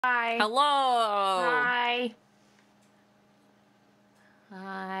Hi. Hello. Hi.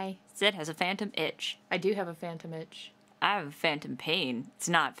 Hi. Sid has a phantom itch. I do have a phantom itch. I have a phantom pain. It's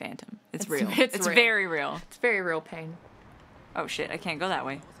not phantom. It's real. It's real. Very real. It's very real pain. Oh shit, I can't go that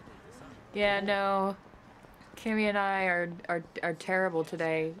way. Yeah, no. Kemi and I are terrible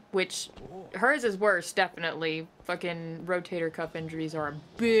today, which hers is worse, definitely. Fucking rotator cuff injuries are a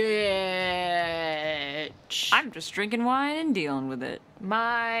bitch. I'm just drinking wine and dealing with it.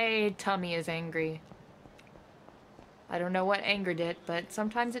 My tummy is angry. I don't know what angered it, but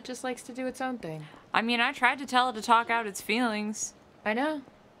sometimes it just likes to do its own thing. I mean, I tried to tell it to talk out its feelings. I know.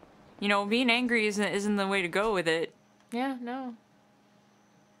 You know, being angry isn't the way to go with it. Yeah, no.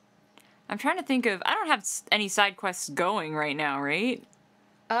 I'm trying to think of... I don't have any side quests going right now, right?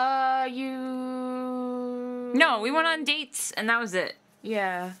 You... No, we went on dates, and that was it.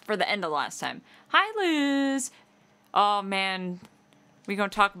 Yeah. For the end of last time. Hi, Liz! Oh, man. We gonna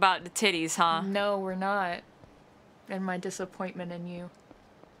talk about the titties, huh? No, we're not. And my disappointment in you.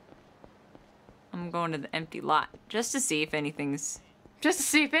 I'm going to the empty lot, just to see if anything's... Just to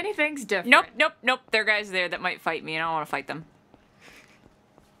see if anything's different. Nope. There are guys there that might fight me, and I don't want to fight them.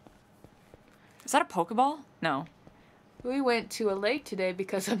 Is that a Pokeball? No. We went to a lake today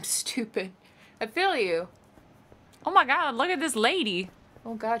because I'm stupid. I feel you. Oh my god, look at this lady.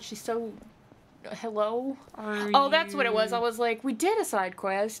 Oh god, she's so... Hello? Oh, that's what it was. I was like, we did a side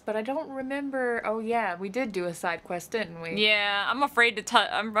quest, but I don't remember... Oh yeah, we did do a side quest, didn't we? Yeah, I'm afraid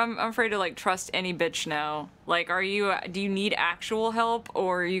to I'm afraid to, like, trust any bitch now. Like, do you need actual help,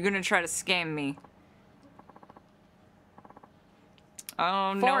 or are you gonna try to scam me?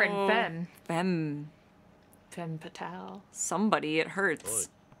 Oh, no. Foreign femme. Femme. Femme fatale. Somebody, it hurts.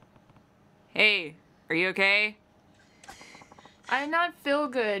 Hey, are you okay? I not feel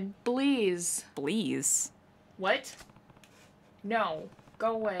good. Please. Please. What? No.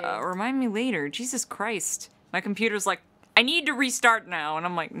 Go away. Remind me later. Jesus Christ. My computer's like, I need to restart now. And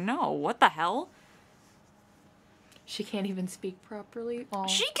I'm like, no, what the hell? She can't even speak properly. Aww.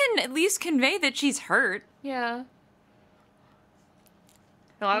 She can at least convey that she's hurt. Yeah.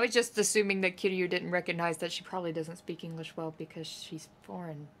 No, I was just assuming that Kiryu didn't recognize that she probably doesn't speak English well because she's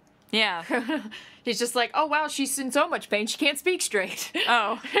foreign. Yeah. He's just like, oh wow, she's in so much pain she can't speak straight.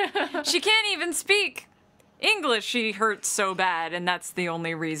 Oh. She can't even speak English. She hurts so bad, and that's the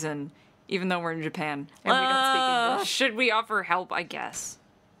only reason, even though we're in Japan. And we don't speak English. Should we offer help, I guess?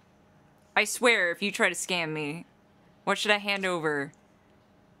 I swear, if you try to scam me, what should I hand over?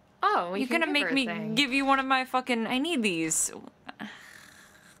 Oh, you're gonna make me give you one of my fucking... I need these.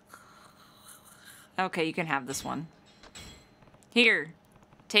 Okay, you can have this one. Here.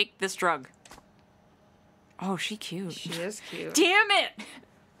 Take this drug. Oh, she cute. She is cute. Damn it!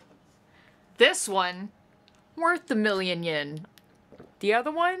 This one, worth the 1,000,000 yen. The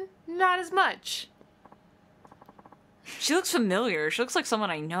other one, not as much. She looks familiar. She looks like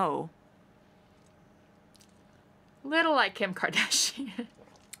someone I know. Little like Kim Kardashian.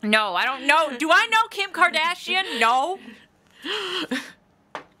 No, I don't know. Do I know Kim Kardashian? No.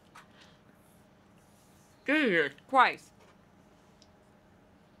 Jesus Christ.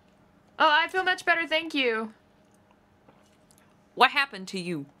 Oh, I feel much better, thank you. What happened to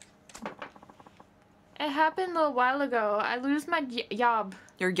you? It happened a little while ago. I lose my job.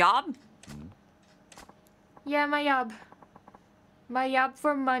 Your job? Yeah, my job. My job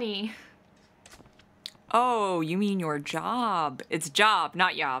for money. Oh, you mean your job. It's job,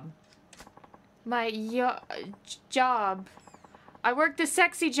 not job. My job. I work the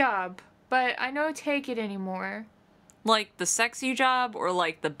sexy job, but I don't take it anymore. Like the sexy job or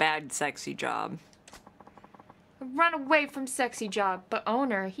like the bad sexy job? Run away from sexy job, but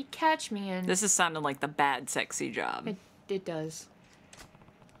owner, he catch me and... This is sounding like the bad sexy job. It does.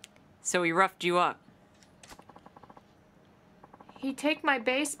 So he roughed you up. He take my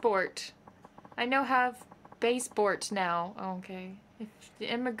baseport. I no have baseport now. Okay. If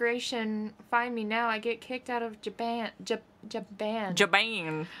the immigration find me now, I get kicked out of Japan.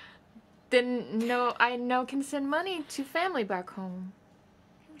 Japan. Then no, I no can send money to family back home.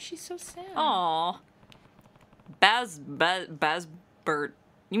 Oh, she's so sad. Aw. Basbert.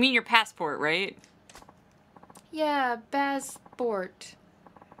 You mean your passport, right? Yeah, passport.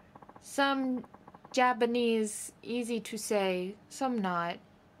 Some Japanese easy to say, some not.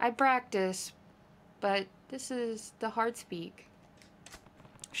 I practice, but this is the hard speak.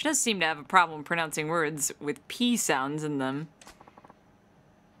 She does seem to have a problem pronouncing words with P sounds in them.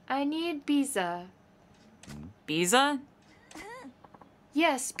 I need visa. Visa?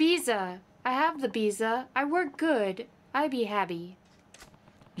 Yes, visa. I have the visa. I work good. I be happy.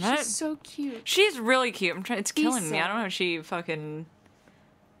 She's so cute. She's really cute. It's killing me. Visa. I don't know if she fucking...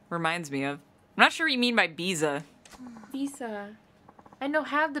 reminds me of. I'm not sure what you mean by visa. Visa. I no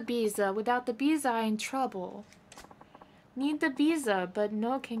have the visa. Without the visa, I in trouble. Need the visa, but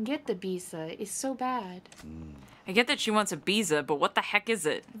no can get the visa. It's so bad. I get that she wants a visa, but what the heck is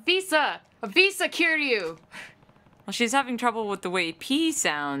it? Visa! A visa cure you! Well, she's having trouble with the way P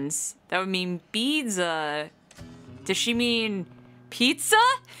sounds. That would mean pizza. Does she mean pizza?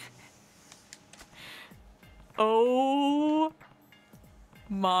 Oh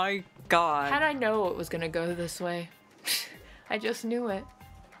my god. How'd I know it was gonna go this way? I just knew it.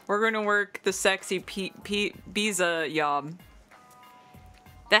 We're gonna work the sexy pizza yob.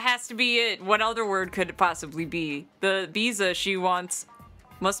 That has to be it. What other word could it possibly be? The visa she wants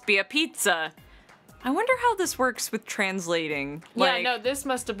must be a pizza. I wonder how this works with translating. Yeah, no, this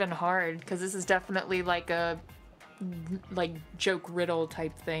must have been hard, because this is definitely like a joke riddle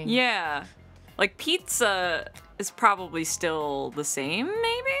type thing. Yeah. Like pizza is probably still the same,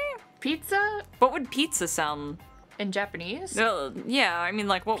 maybe? Pizza? What would pizza sound? In Japanese? Yeah, I mean,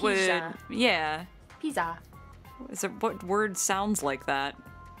 like, what Pizza. would... Yeah. Pizza. What word sounds like that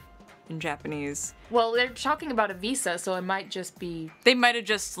in Japanese? Well, they're talking about a visa, so it might just be... They might have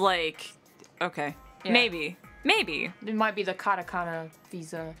just, like... Okay. Yeah. Maybe. Maybe. It might be the katakana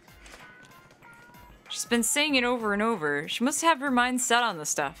visa. She's been saying it over and over. She must have her mind set on the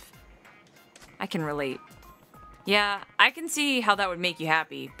stuff. I can relate. Yeah, I can see how that would make you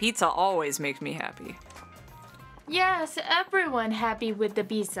happy. Pizza always makes me happy. Yes, everyone happy with the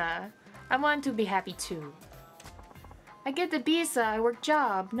visa. I want to be happy too. I get the visa, I work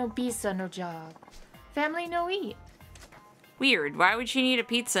job. No visa, no job. Family, no eat. Weird. Why would she need a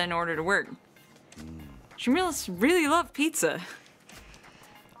pizza in order to work? She must really love pizza.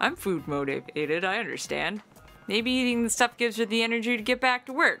 I'm food motivated, I understand. Maybe eating the stuff gives her the energy to get back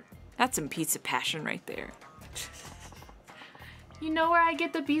to work. That's some pizza passion right there. You know where I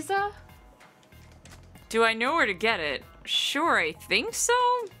get the visa? Do I know where to get it? Sure, I think so.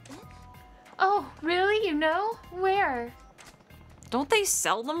 Oh, really? You know? Where? Don't they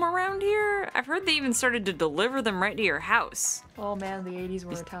sell them around here? I've heard they even started to deliver them right to your house. Oh man, the 80s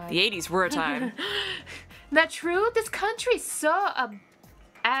were a time. The 80s were a time. That true? This country's so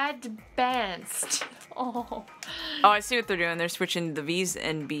advanced. Oh. Oh, I see what they're doing. They're switching the V's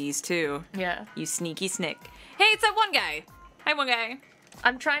and B's too. Yeah. You sneaky snick. Hey, it's that one guy. Hi, one guy.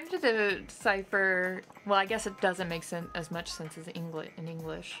 I'm trying to decipher. Well, I guess it doesn't make as much sense as in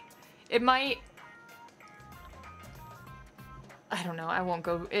English. It might. I don't know. I won't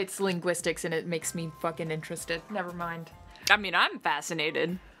go. It's linguistics and it makes me fucking interested. Never mind. I mean, I'm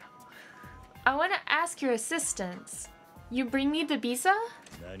fascinated. I want to ask your assistance. You bring me the visa?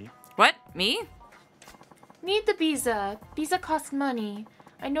 What? Me? Need the visa. Visa costs money.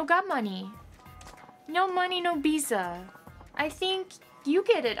 I no got money. No money, no visa. I think you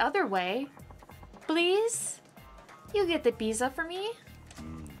get it other way. Please? You get the visa for me?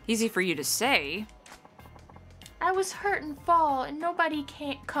 Easy for you to say. I was hurt and fall and nobody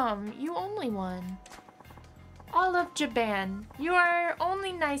can't come. You only one. All of Japan. You are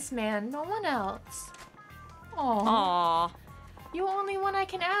only nice man. No one else. Aww. Aww. You only one I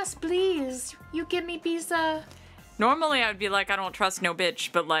can ask, please. You give me visa. Normally, I'd be like, I don't trust no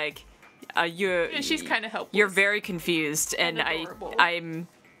bitch, but like, She's kind of helpless. You're very confused, and adorable. I'm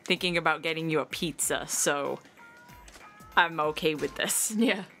thinking about getting you a pizza, so I'm okay with this.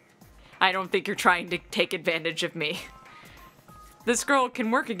 Yeah. I don't think you're trying to take advantage of me. This girl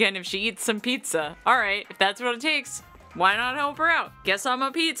can work again if she eats some pizza. Alright, if that's what it takes, why not help her out? Guess I'm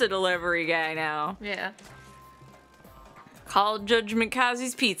a pizza delivery guy now. Yeah. Call Judgment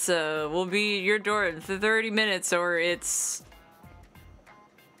Kazi's Pizza. We'll be at your door in 30 minutes, or it's...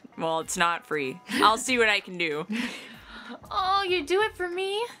 Well, it's not free. I'll see what I can do. Oh, you do it for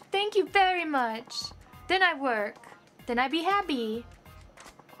me? Thank you very much. Then I work. Then I be happy.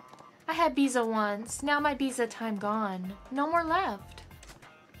 I had visa once. Now my visa time gone. No more left.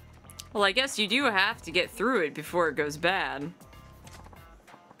 Well, I guess you do have to get through it before it goes bad.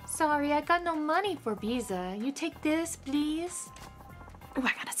 Sorry, I got no money for visa. You take this, please? Oh,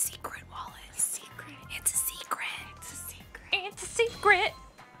 I got a secret wallet. Secret. It's a secret. It's a secret. It's a secret.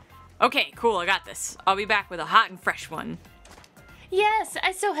 Okay, cool, I got this. I'll be back with a hot and fresh one. Yes,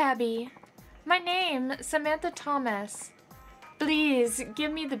 I so happy. My name, Samantha Thomas. Please,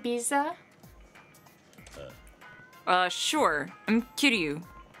 give me the visa. Sure. I'm Kiryu.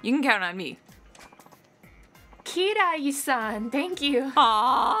 You can count on me. Kira-you-san, thank you.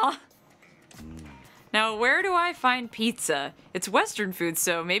 Aww. Now, where do I find pizza? It's Western food,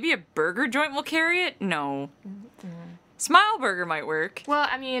 so maybe a burger joint will carry it? No. Smile Burger might work. Well,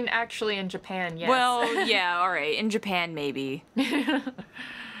 I mean, actually in Japan, yes. Well, yeah, alright. In Japan, maybe.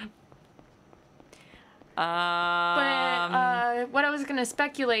 What I was gonna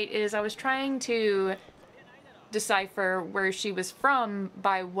speculate is I was trying to decipher where she was from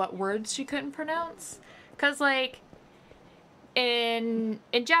by what words she couldn't pronounce. Cause like in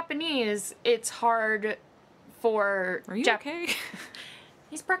Japanese, it's hard for Are you okay?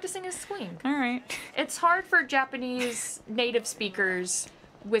 He's practicing his swing. All right. It's hard for Japanese native speakers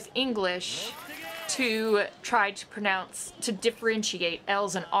with English to try to differentiate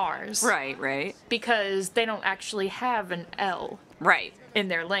L's and R's. Right, right. Because they don't actually have an L Right. in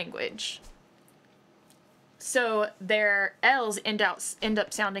their language. So their L's end up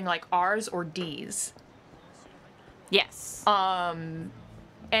sounding like R's or D's. Yes. And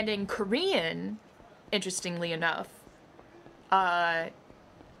in Korean, interestingly enough,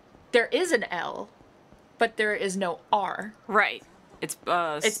 there is an L, but there is no R. Right. It's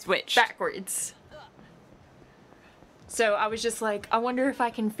switched. Backwards. So I was just like, I wonder if I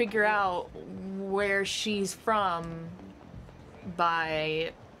can figure out where she's from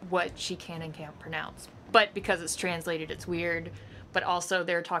by what she can and can't pronounce. But because it's translated, it's weird. But also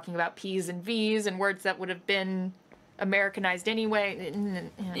they're talking about P's and V's and words that would have been Americanized anyway.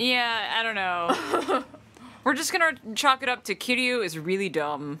 Yeah, I don't know. We're just gonna chalk it up to Kiryu is really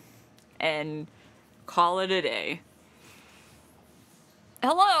dumb and call it a day.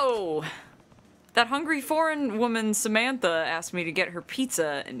 Hello! That hungry foreign woman Samantha asked me to get her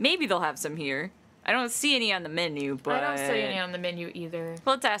pizza, and maybe they'll have some here. I don't see any on the menu, but... I don't see any on the menu either.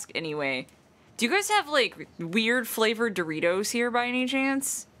 Let's ask anyway. Do you guys have, like, weird flavored Doritos here by any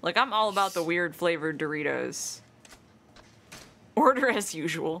chance? Like, I'm all about the weird flavored Doritos. Order as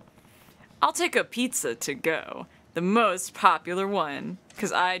usual. I'll take a pizza to go. The most popular one.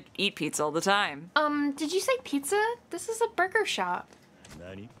 Because I eat pizza all the time. Did you say pizza? This is a burger shop.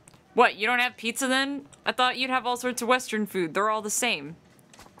 Nani? What, you don't have pizza then? I thought you'd have all sorts of Western food. They're all the same.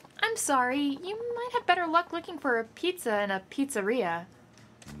 I'm sorry. You might have better luck looking for a pizza in a pizzeria.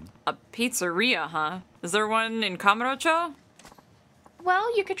 A pizzeria, huh? Is there one in Kamurocho?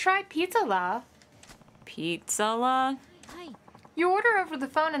 Well, you could try Pizza La. Pizza La? You order over the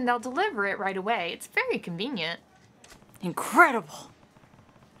phone and they'll deliver it right away. It's very convenient. Incredible.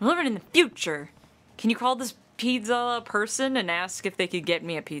 We're living in the future. Can you call this pizza person and ask if they could get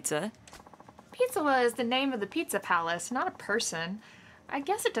me a pizza? Pizza La is the name of the pizza palace, not a person. I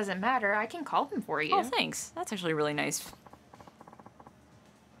guess it doesn't matter. I can call them for you. Oh, thanks. That's actually really nice.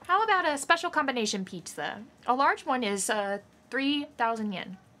 How about a special combination pizza? A large one is 3,000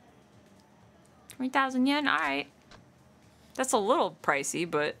 yen. 3,000 yen? Alright. That's a little pricey,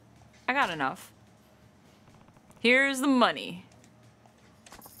 but I got enough. Here's the money.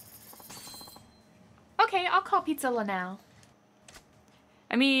 Okay, I'll call Pizza La now.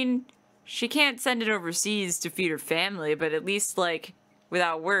 I mean, she can't send it overseas to feed her family, but at least, like,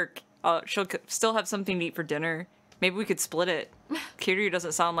 without work, she'll still have something to eat for dinner. Maybe we could split it. Kiryu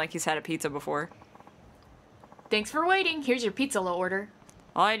doesn't sound like he's had a pizza before. Thanks for waiting. Here's your Pizza La order.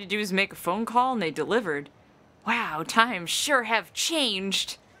 All I had to do was make a phone call and they delivered. Wow, times sure have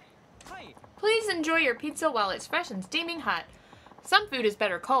changed. Please enjoy your pizza while it's fresh and steaming hot. Some food is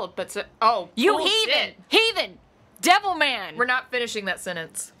better cold, but oh, You bullshit. heathen! Heathen! Devil man! We're not finishing that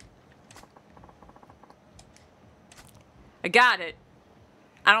sentence. I got it.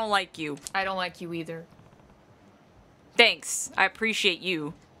 I don't like you. I don't like you either. Thanks. I appreciate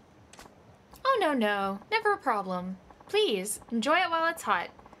you. Oh, no. Never a problem. Please, enjoy it while it's hot.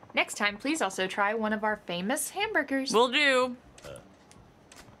 Next time, please also try one of our famous hamburgers. Will do.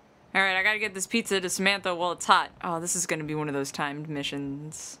 Alright, I gotta get this pizza to Samantha while it's hot. Oh, this is gonna be one of those timed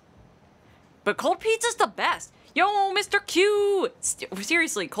missions. But cold pizza's the best! Yo, Mr. Q!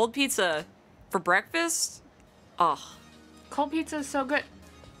 Seriously, cold pizza for breakfast? Ugh. Cold pizza is so good.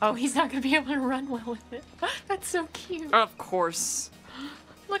 Oh, he's not gonna be able to run well with it. That's so cute. Of course.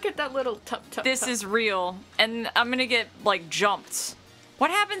 Look at that little tup. This is real, and I'm gonna get, like, jumped.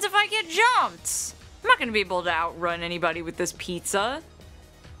 What happens if I get jumped? I'm not gonna be able to outrun anybody with this pizza.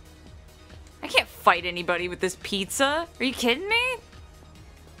 I can't fight anybody with this pizza. Are you kidding me?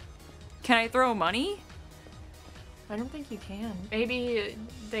 Can I throw money? I don't think you can. Maybe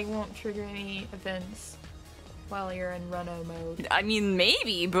they won't trigger any events while you're in Runo mode. I mean,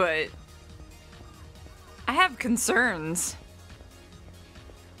 maybe, but I have concerns.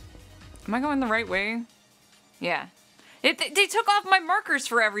 Am I going the right way? Yeah. They took off my markers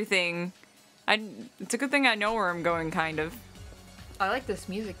for everything. It's a good thing I know where I'm going, kind of. I like this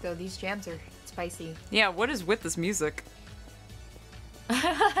music, though. These jams are spicy. Yeah, what is with this music?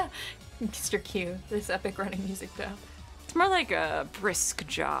 Mr. Q. This epic running music, though. It's more like a brisk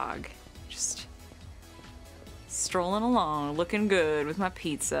jog. Just strolling along, looking good with my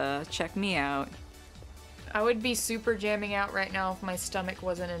pizza. Check me out. I would be super jamming out right now if my stomach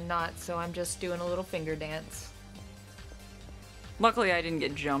wasn't in knots, so I'm just doing a little finger dance. Luckily I didn't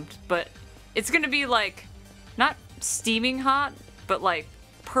get jumped, but it's gonna be like, not steaming hot, but like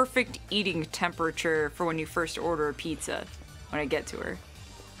perfect eating temperature for when you first order a pizza when I get to her.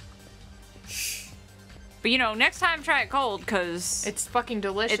 But you know, next time try it cold, cause It's fucking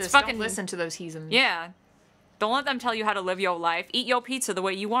delicious. It's fucking- Don't listen to those heathens. yeah. Don't let them tell you how to live your life. Eat your pizza the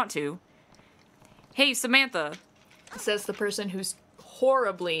way you want to. Hey, Samantha. Says the person who's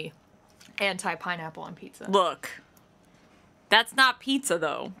horribly anti-pineapple on pizza. Look. That's not pizza,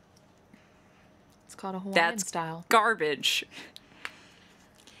 though. It's called a Hawaiian That's style. garbage.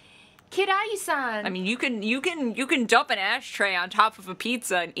 Kirayu-san! I mean, you can dump an ashtray on top of a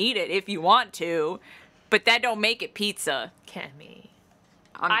pizza and eat it if you want to, but that don't make it pizza. Kemi.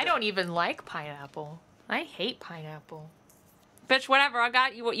 I'm I don't even like pineapple. I hate pineapple. Bitch, whatever. I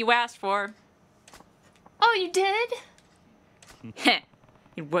got you what you asked for. Oh, you did? Heh.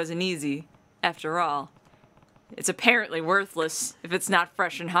 It wasn't easy, after all. It's apparently worthless if it's not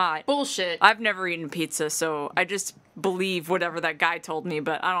fresh and hot. Bullshit. I've never eaten pizza, so I just believe whatever that guy told me,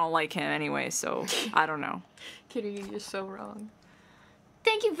 but I don't like him anyway, so I don't know. Kitty, you're so wrong.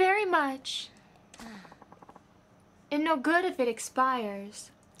 Thank you very much. And no good if it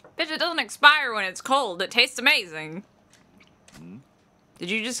expires. Bitch, it doesn't expire when it's cold. It tastes amazing. Did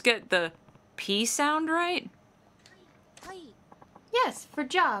you just get the P sound right? Yes, for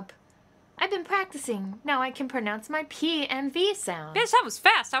job. I've been practicing. Now I can pronounce my P and V sound. Bitch, that was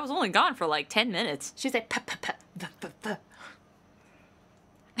fast. I was only gone for like 10 minutes. She's like, p.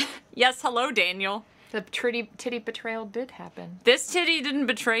 Yes, hello, Daniel. The titty betrayal did happen. This titty didn't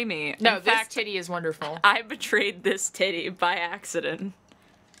betray me. No, In this fact, titty is wonderful. I betrayed this titty by accident.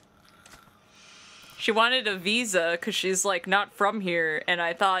 She wanted a visa because she's like not from here, and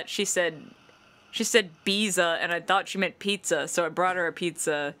I thought she said Biza, and I thought she meant pizza, so I brought her a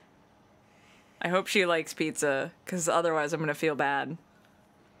pizza. I hope she likes pizza, because otherwise I'm gonna feel bad.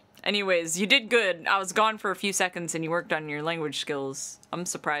 Anyways, you did good. I was gone for a few seconds and you worked on your language skills. I'm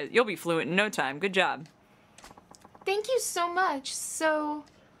surprised. You'll be fluent in no time. Good job. Thank you so much. So,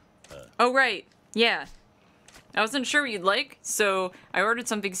 Oh, right. Yeah. I wasn't sure what you'd like, so I ordered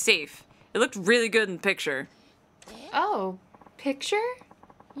something safe. It looked really good in the picture. oh, picture?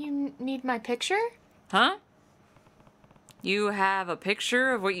 You need my picture? Huh? You have a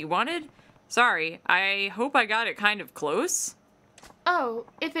picture of what you wanted? Sorry, I hope I got it kind of close. Oh,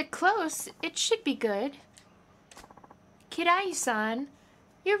 if it close, it should be good. Kirayu-san,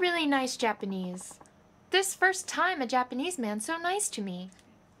 you're really nice Japanese. This first time a Japanese man so nice to me.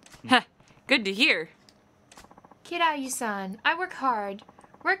 Heh, good to hear. Kirayu-san, I work hard.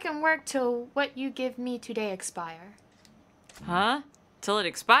 Work and work till what you give me today expire. Huh? Till it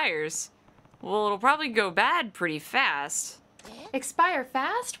expires? Well, it'll probably go bad pretty fast. Expire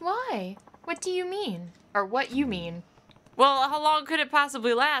fast? Why? What do you mean? Or what you mean? Well, how long could it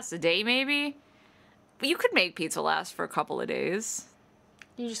possibly last? A day, maybe? But you could make pizza last for a couple of days.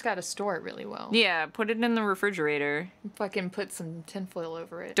 You just gotta store it really well. Yeah, put it in the refrigerator. Fucking put some tinfoil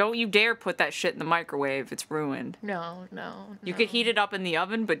over it. Don't you dare put that shit in the microwave. It's ruined. No. You could heat it up in the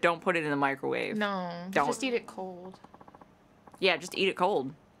oven, but don't put it in the microwave. No, Don't. just eat it cold. Yeah, just eat it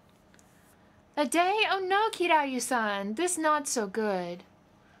cold. A day? Oh no, Kirayu-san. This not so good.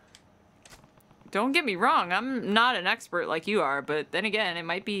 Don't get me wrong, I'm not an expert like you are, but then again, it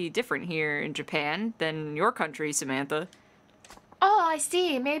might be different here in Japan than your country, Samantha. Oh, I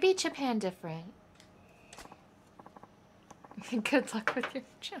see. Maybe Japan different. Good luck with your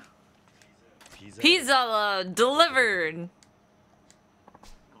job. Pizza delivered!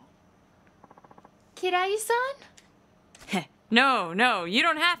 Kirayu-san? No, you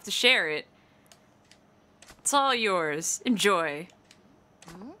don't have to share it. It's all yours. Enjoy.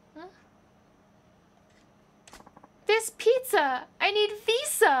 This pizza! I need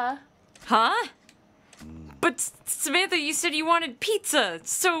visa! Huh? But Samantha, you said you wanted pizza,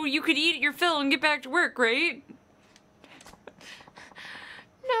 so you could eat your fill and get back to work, right?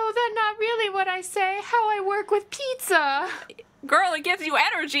 No, that's not really what I say. How I work with pizza. Girl, it gives you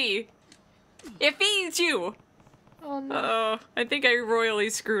energy. It feeds you. Oh no. Oh, I think I royally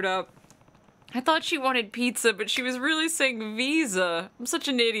screwed up. I thought she wanted pizza, but she was really saying visa. I'm such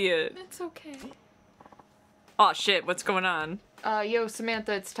an idiot. It's okay. Oh shit, what's going on? Yo,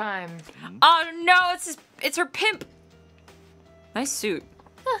 Samantha, it's time. Oh no, it's her pimp. Nice suit.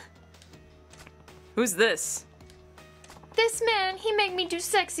 Who's this? This man, he make me do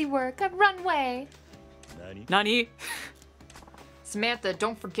sexy work. I run away. Nani? Samantha,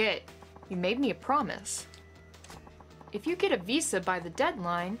 don't forget. You made me a promise. If you get a visa by the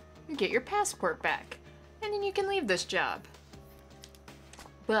deadline, you get your passport back. and then you can leave this job.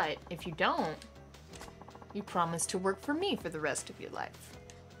 But if you don't, you promise to work for me for the rest of your life.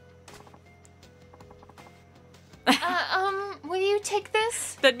 Will you take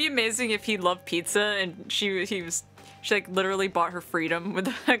this? That'd be amazing if he loved pizza and she like literally bought her freedom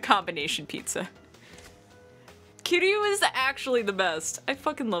with a combination pizza. Kiryu is actually the best. I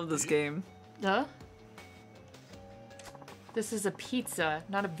fucking love this game. Huh? This is a pizza,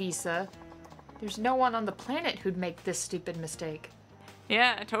 not a visa. There's no one on the planet who'd make this stupid mistake.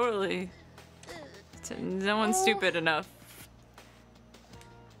 Yeah, totally. No one's stupid enough.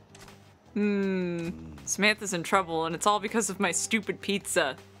 Samantha's in trouble, and it's all because of my stupid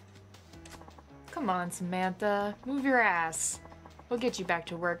pizza. Come on, Samantha. Move your ass. We'll get you back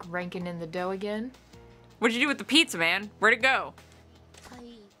to work ranking in the dough again. What'd you do with the pizza, man? Where'd it go?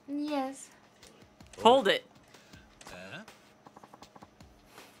 Yes. Hold it.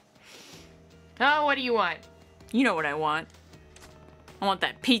 Oh, what do you want? You know what I want. I want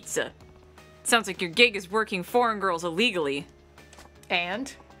that pizza. Sounds like your gig is working foreign girls illegally.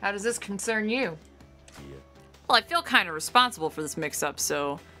 And? How does this concern you? Well, I feel kind of responsible for this mix-up,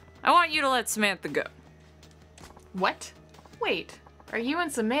 so I want you to let Samantha go. What? Wait, are you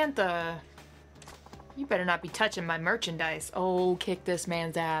and Samantha... You better not be touching my merchandise. Oh, kick this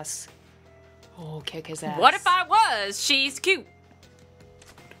man's ass. Oh, kick his ass. What if I was? She's cute.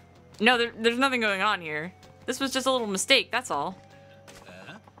 No, there's nothing going on here. This was just a little mistake, that's all.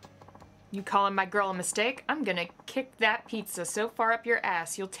 You calling my girl a mistake? I'm gonna kick that pizza so far up your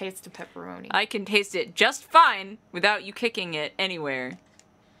ass you'll taste the pepperoni. I can taste it just fine without you kicking it anywhere.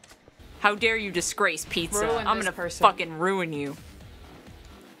 How dare you disgrace pizza? Ruin I'm this gonna person. fucking ruin you.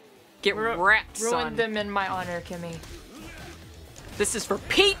 Get wrecked, son. Ruined them in my honor, Kimmy. This is for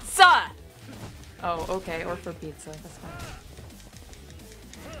pizza! Oh, okay, or for pizza. That's fine.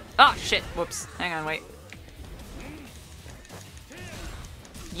 Oh, shit. Whoops. Hang on, wait.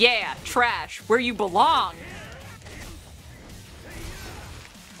 Yeah, trash. Where you belong.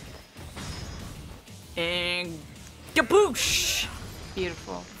 And... Gaboosh!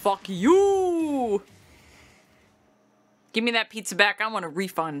 Beautiful. Fuck you! Give me that pizza back. I want a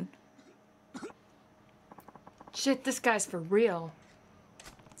refund. Shit, this guy's for real.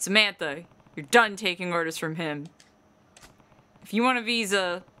 Samantha, you're done taking orders from him. If you want a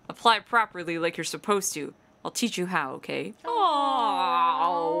visa, apply properly like you're supposed to. I'll teach you how, okay?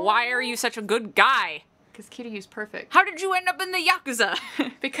 Oh, why are you such a good guy? Because Kiryu's perfect. How did you end up in the Yakuza?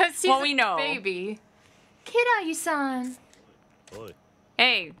 Because he's well, we know. baby. Kiryu-san.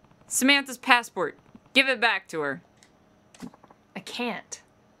 Hey, Samantha's passport. Give it back to her. I can't.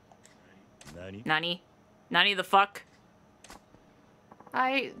 Nani? Nani the fuck?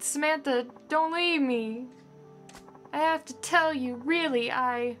 Samantha, don't leave me. I have to tell you, really,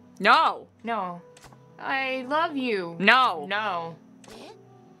 No! No. I love you. No! No.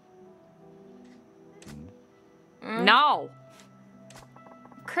 No!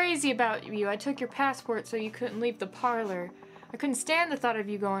 Crazy about you. I took your passport so you couldn't leave the parlor. I couldn't stand the thought of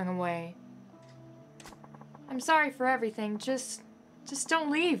you going away. I'm sorry for everything. Just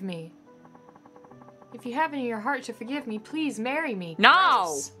don't leave me. If you have it in your heart to forgive me, please marry me. No!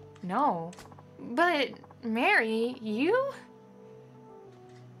 Gross. No. But marry you?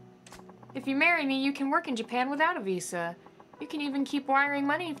 If you marry me, you can work in Japan without a visa. You can even keep wiring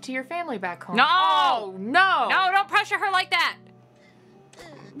money to your family back home. No! Oh, no! No, don't pressure her like that!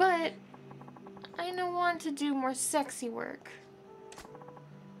 But I don't want to do more sexy work.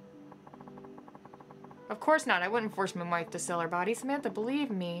 Of course not. I wouldn't force my wife to sell her body. Samantha,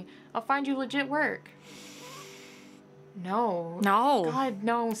 believe me. I'll find you legit work. No. No. God,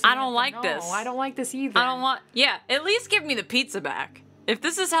 no, Samantha, I don't like no. this. I don't like this either. I don't want... Yeah, at least give me the pizza back. If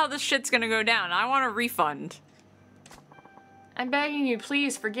this is how this shit's gonna go down, I want a refund. I'm begging you,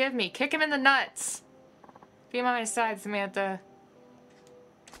 please forgive me. Kick him in the nuts. Be on my side, Samantha.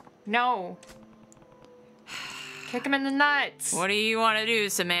 No. Kick him in the nuts. What do you want to do,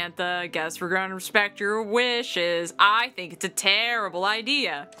 Samantha? Guess we're gonna respect your wishes. I think it's a terrible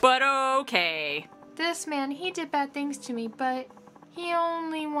idea, but okay. This man, he did bad things to me, but he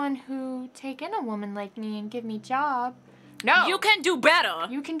only one who take in a woman like me and give me job. No. You can do better.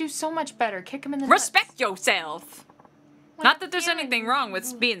 You can do so much better. Kick him in the nuts. Respect yourself. What Not that there's feeling. anything wrong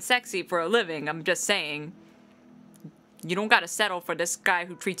with being sexy for a living. I'm just saying. You don't gotta settle for this guy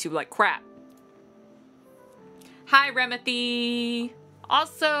who treats you like crap. Hi, Remothy.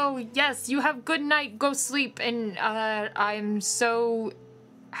 Also, yes, you have good night. Go sleep. And I'm so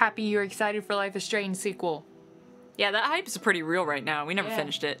happy you're excited for Life is Strange sequel. Yeah, that hype is pretty real right now. We never Yeah.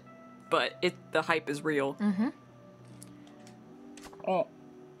 finished it, but the hype is real. Mm-hmm. Oh.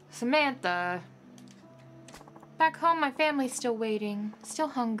 Samantha, Back home, my family's still waiting, still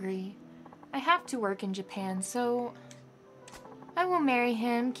hungry. I have to work in Japan, so I will marry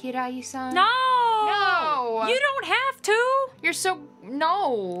him, Kiryu-san. No! No! You don't have to! You're so...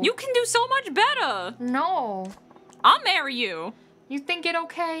 No! You can do so much better! No. I'll marry you! You think it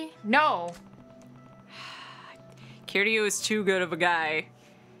okay? No. Kiryu is too good of a guy.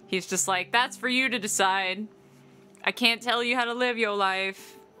 He's just like, that's for you to decide. I can't tell you how to live your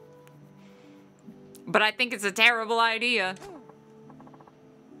life. But I think it's a terrible idea.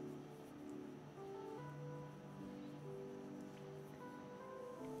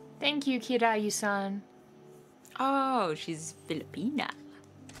 Thank you, Kiryu-san. Oh, she's Filipina.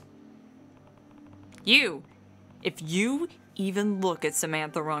 You! If you even look at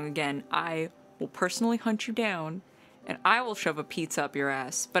Samantha wrong again, I will personally hunt you down, and I will shove a pizza up your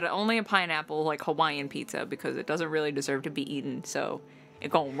ass. But only a pineapple, like Hawaiian pizza, because it doesn't really deserve to be eaten, so it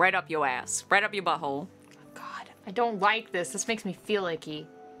going right up your ass, right up your butthole. God, I don't like this. This makes me feel icky.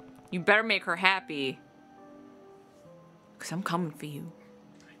 You better make her happy, because I'm coming for you.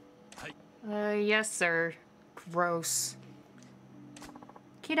 Yes, sir. Gross.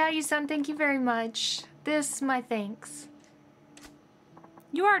 Kiryu-san, thank you very much. This, my thanks.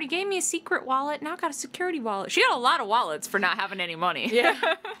 You already gave me a secret wallet, now I got a security wallet. She got a lot of wallets for not having any money. Yeah.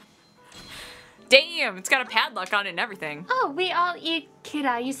 Damn, it's got a padlock on it and everything. Oh, we all eat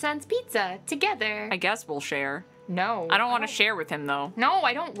Kiryu-san's pizza together. I guess we'll share. No. I don't want to share with him, though. No,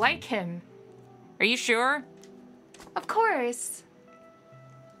 I don't like him. Are you sure? Of course.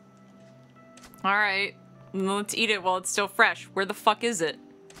 Alright. Let's eat it while it's still fresh. Where the fuck is it?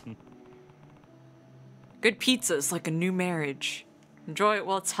 Good pizza is like a new marriage. Enjoy it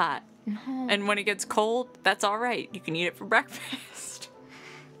while it's hot. No. And when it gets cold, that's alright. You can eat it for breakfast.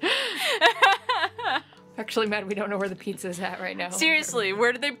 Actually, mad we don't know where the pizza's at right now. Seriously,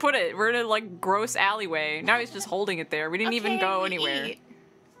 where did they put it? We're in a, like, gross alleyway. Now he's just holding it there. We didn't even go anywhere. Eat.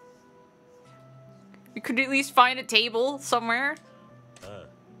 We could at least find a table somewhere.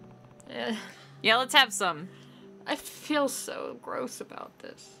 Eh, Yeah, let's have some. I feel so gross about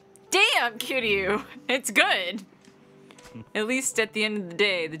this. Damn, Kiryu! It's good! At least at the end of the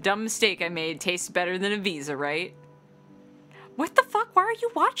day, the dumb mistake I made tastes better than a Visa, right? What the fuck? Why are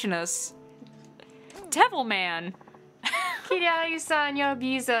you watching us? Devil Man! Kiryu-san, your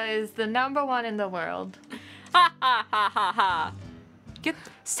visa is the #1 in the world. Ha ha ha ha ha!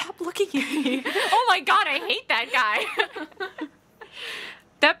 Stop looking at me! Oh my god, I hate that guy!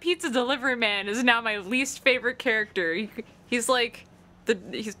 That pizza delivery man is now my least favorite character. He's like...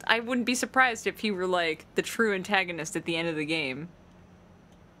 I wouldn't be surprised if he were like the true antagonist at the end of the game.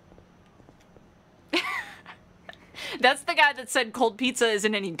 That's the guy that said cold pizza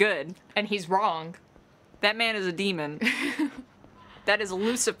isn't any good. And he's wrong. That man is a demon. That is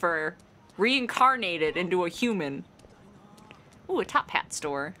Lucifer, reincarnated into a human. Ooh, a top hat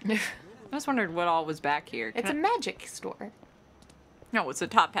store. I was wondering what all was back here. It's a magic store. No, it's a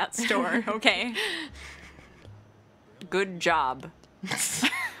top hat store. Okay. Good job. See,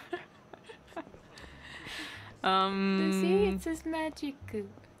 it says magic.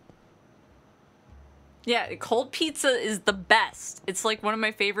 Yeah, cold pizza is the best. It's like one of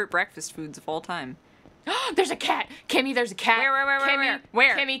my favorite breakfast foods of all time. There's a cat! Kemi, there's a cat! Where? Kemi,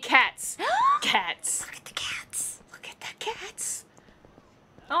 Where? Kemi, cats! Cats! Look at the cats! Look at the cats!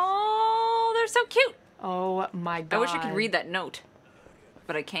 Oh, they're so cute. Oh my god. I wish I could read that note,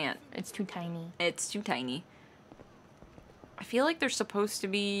 but I can't. It's too tiny. It's too tiny. I feel like they're supposed to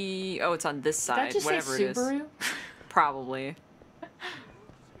be... Oh, it's on this side. Did that just whatever say it is. Subaru? Probably.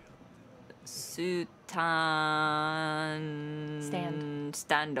 Sutan...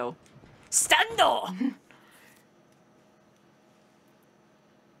 Stando. Stando!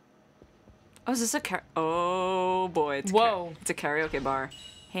 Oh, is this a Oh, boy. It's Whoa. It's a karaoke bar.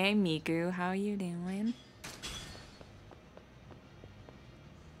 Hey, Miku. How you doing?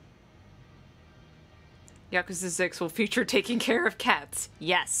 Yakuza 6 will feature taking care of cats.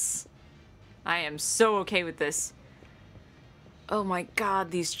 Yes. I am so okay with this. Oh my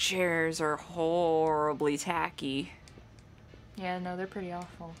god, these chairs are horribly tacky. Yeah, no, they're pretty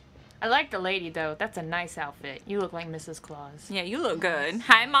awful. I like the lady, though. That's a nice outfit. You look like Mrs. Claus. Yeah, you look good.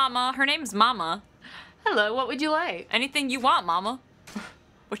 Hi, Mama. Her name's Mama. Hello, what would you like? Anything you want, Mama.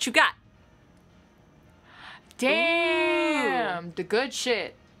 What you got? Damn! The good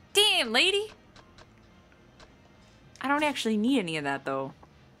shit. Damn, lady. I don't actually need any of that, though.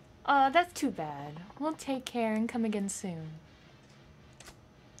 That's too bad. We'll take care and come again soon.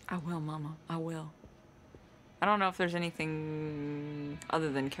 I will, Mama. I will. I don't know if there's anything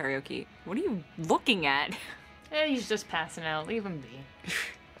other than karaoke. What are you looking at? He's just passing out. Leave him be.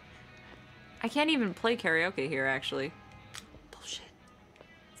 I can't even play karaoke here, actually. Bullshit.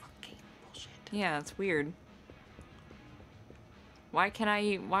 Fucking bullshit. Yeah, it's weird. Why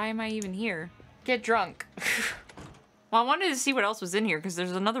am I even here? Get drunk. Well, I wanted to see what else was in here, because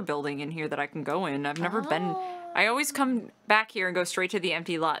there's another building in here that I can go in. I've never been... I always come back here and go straight to the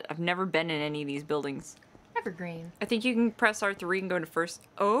empty lot. I've never been in any of these buildings. Evergreen. I think you can press R3 and go to first...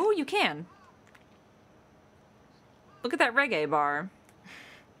 Oh, you can. Look at that reggae bar.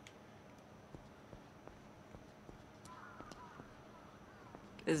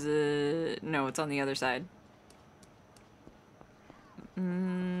 Is it... No, it's on the other side.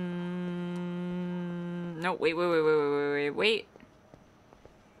 No, wait.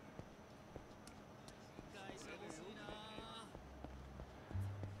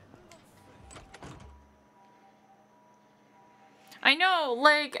 I know,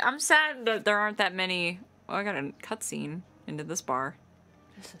 like, I'm sad that there aren't that many... Oh, I got a cutscene into this bar.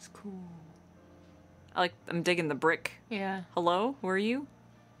 This is cool. I'm digging the brick. Yeah. Hello? Who are you?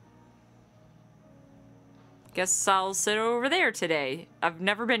 Guess I'll sit over there today. I've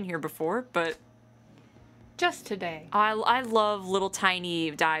never been here before, but... Just today. I love little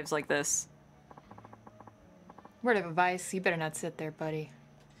tiny dives like this. Word of advice, you better not sit there, buddy.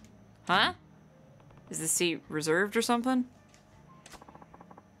 Huh? Is the seat reserved or something?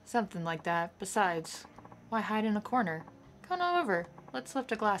 Something like that. Besides, why hide in a corner? Come on over. Let's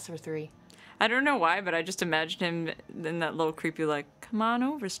lift a glass or three. I don't know why, but I just imagined him in that little creepy, like, come on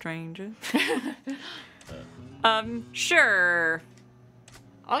over, stranger. Sure.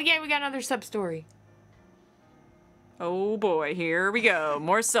 Oh yeah, we got another sub-story. Oh boy, here we go.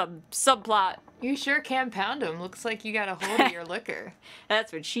 More subplot. You sure can pound him. Looks like you got a hold of your liquor.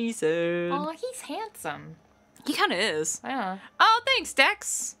 That's what she said. Oh, he's handsome. He kind of is. Yeah. Oh, thanks,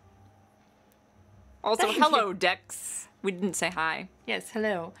 Dex. Also, Thank hello, you. Dex. We didn't say hi. Yes,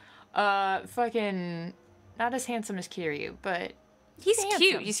 hello. Fucking not as handsome as Kiryu, but He's handsome.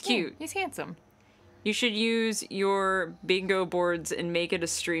 cute. He's cute. Yeah, he's handsome. You should use your bingo boards and make it a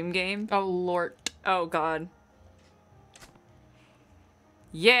stream game. Oh lord. Oh, God.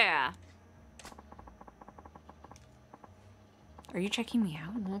 Yeah. Are you checking me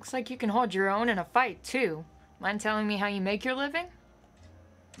out? Looks like you can hold your own in a fight too. Mind telling me how you make your living?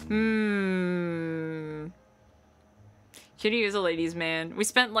 Kitty is a ladies' man. We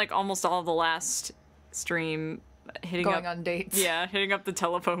spent like almost all of the last stream hitting Going up on dates. Yeah, hitting up the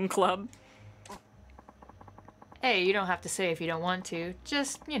telephone club. Hey, you don't have to say if you don't want to.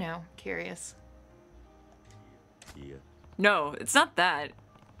 Just, you know, curious. Yeah. No, it's not that.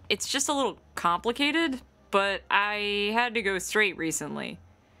 It's just a little complicated, but I had to go straight recently.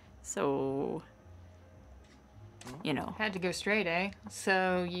 So, you know. Had to go straight, eh?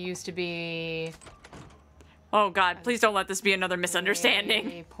 So you used to be Oh God, please don't let this be another misunderstanding.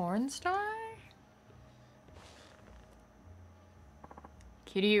 a porn star?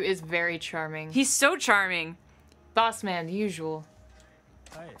 Kiryu is very charming. He's so charming. Boss man, the usual.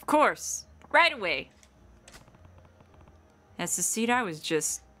 Of course. Right away. That's the seat I was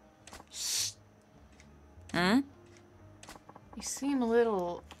just... Huh? You seem a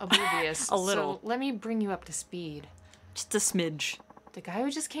little oblivious. A little. So let me bring you up to speed. Just a smidge. The guy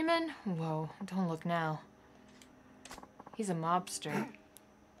who just came in? Whoa, don't look now. He's a mobster.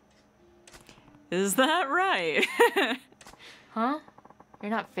 Is that right? Huh?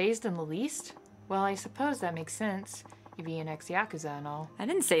 You're not phased in the least? Well, I suppose that makes sense. You being ex-Yakuza and all. I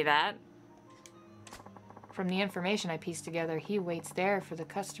didn't say that. From the information I pieced together, he waits there for the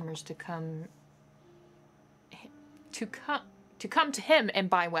customers to come to him and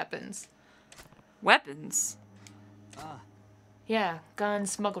buy weapons. Weapons? Yeah,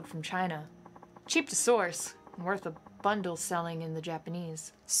 guns smuggled from China. Cheap to source, and worth a bundle selling in the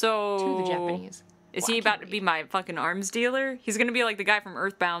Japanese. So... To the Japanese. Is Well, he I can't about to be read. my fucking arms dealer? He's gonna be like the guy from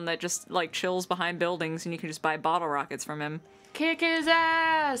Earthbound that just, like, chills behind buildings and you can just buy bottle rockets from him. Kick his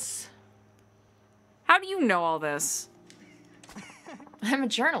ass! How do you know all this? I'm a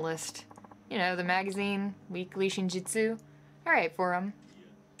journalist. You know, the magazine, Weekly Shinjitsu. I write for him.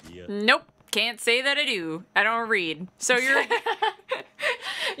 Yeah. Nope. Can't say that I do. I don't read. So you're...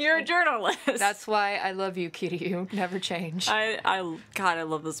 you're a journalist. That's why I love you, Kiryu. Never change. God, I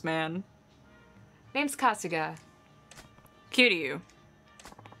love this man. Name's Kasuga. Kiryu.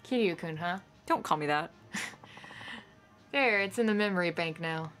 Kiryu-kun, huh? Don't call me that. There, it's in the memory bank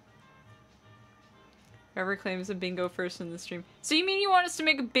now. Whoever claims a bingo first in the stream. So you mean you want us to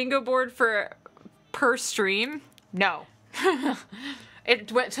make a bingo board for per stream? No. It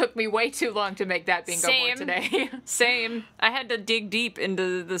took me way too long to make that bingo Same. board today. Same. I had to dig deep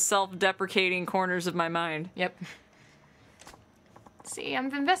into the self-deprecating corners of my mind. Yep. See,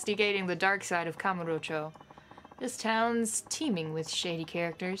 I'm investigating the dark side of Kamurocho. This town's teeming with shady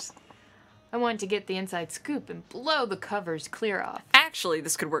characters. I want to get the inside scoop and blow the covers clear off. Actually,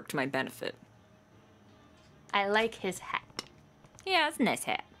 this could work to my benefit. I like his hat. Yeah, it's a nice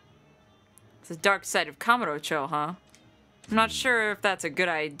hat. It's the dark side of Kamurocho, huh? I'm not sure if that's a good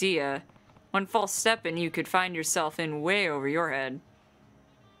idea. One false step and you could find yourself in way over your head.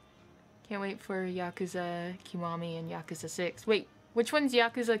 Can't wait for Yakuza Kiwami and Yakuza 6. Wait, which one's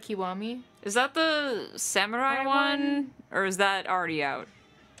Yakuza Kiwami? Is that the samurai one? Or is that already out?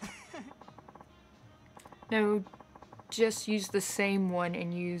 No, just use the same one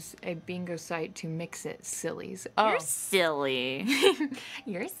and use a bingo site to mix it, sillies. Oh. You're silly.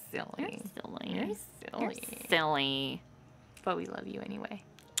 You're silly. You're silly. Silly. But we love you anyway.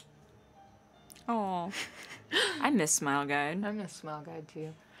 Oh, I miss Smile Guide. I'm a smile guide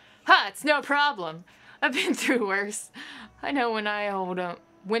too. Ha! It's no problem. I've been through worse. I know when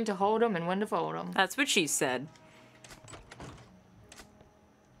to hold 'em and when to fold 'em. That's what she said.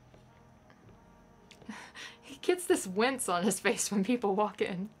 He gets this wince on his face when people walk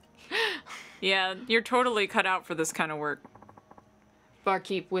in. Yeah, you're totally cut out for this kind of work.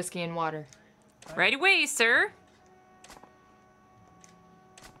 Barkeep, whiskey and water. Right away, sir.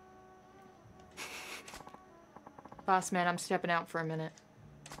 Boss man, I'm stepping out for a minute.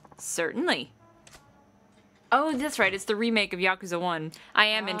 Certainly. Oh, that's right. It's the remake of Yakuza 1. I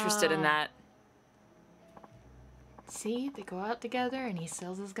am interested in that. See, they go out together and he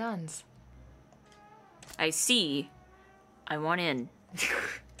sells his guns. I see. I want in.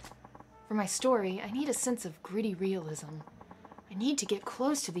 For my story, I need a sense of gritty realism. I need to get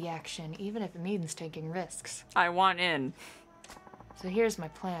close to the action, even if it means taking risks. I want in. So here's my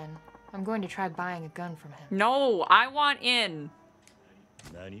plan. I'm going to try buying a gun from him. No, I want in.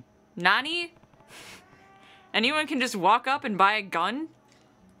 Nani? Nani? Anyone can just walk up and buy a gun?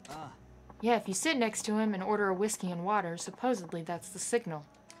 Yeah, if you sit next to him and order a whiskey and water, supposedly that's the signal.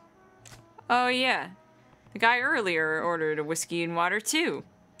 Oh, yeah. The guy earlier ordered a whiskey and water, too.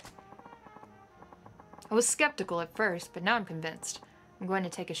 I was skeptical at first, but now I'm convinced. I'm going to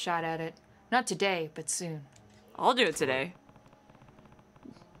take a shot at it. Not today, but soon. I'll do it today.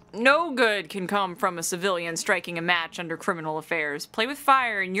 No good can come from a civilian striking a match under criminal affairs. Play with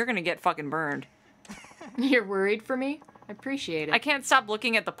fire and you're gonna get fucking burned. You're worried for me? I appreciate it. I can't stop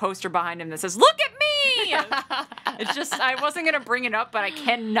looking at the poster behind him that says, "Look at me!" It's just, I wasn't gonna bring it up, but I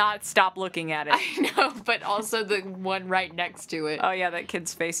cannot stop looking at it. I know, but also the one right next to it. Oh yeah, that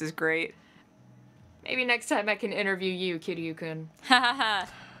kid's face is great. Maybe next time I can interview you, Kiryu-kun. Hahaha,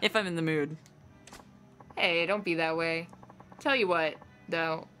 if I'm in the mood. Hey, don't be that way. Tell you what,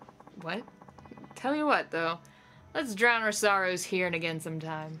 though. What? Tell you what, though. Let's drown our sorrows here and again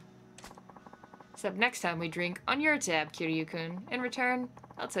sometime. Except next time we drink on your tab, Kiryu-kun. In return,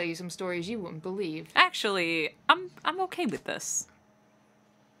 I'll tell you some stories you wouldn't believe. Actually, I'm okay with this.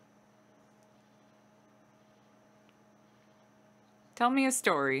 Tell me a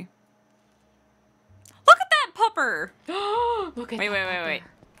story. Look at that pupper! Look at Wait, that wait, wait, pupper. wait.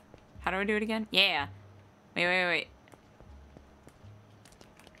 How do I do it again? Yeah. Wait, wait, wait.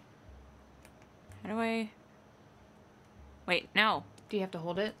 How do I... Wait, no. Do you have to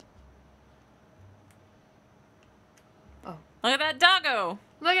hold it? Oh. Look at that doggo!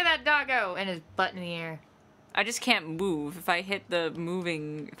 Look at that doggo! And his butt in the air. I just can't move. If I hit the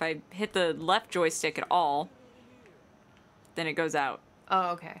left joystick at all, then it goes out.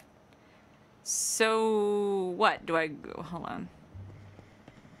 Oh, okay. So, what? Do I go? Hold on.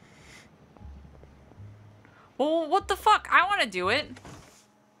 Well, what the fuck? I want to do it.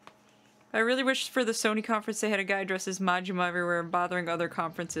 I really wish for the Sony conference they had a guy dressed as Majima everywhere and bothering other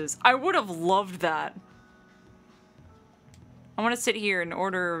conferences. I would have loved that. I want to sit here and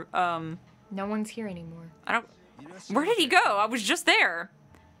order, No one's here anymore. I don't... Where did he go? I was just there.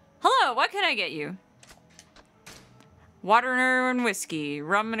 Hello, what can I get you? Water and whiskey.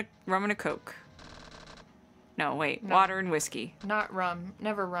 Rum and a Coke. No, wait. No. Water and whiskey. Not rum.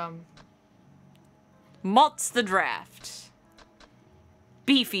 Never rum. Malt's the draft.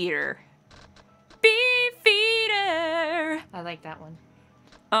 Beefeater. Beefeater! I like that one.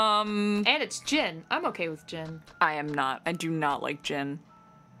 And And it's gin. I'm okay with gin. I am not. I do not like gin.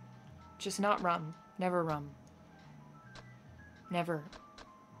 Just not rum. Never rum. Never,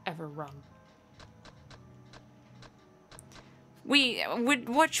 ever rum.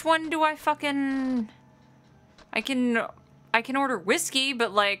 Which one do I fucking... I can order whiskey,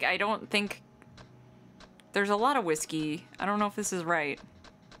 but like, I don't think... There's a lot of whiskey. I don't know if this is right.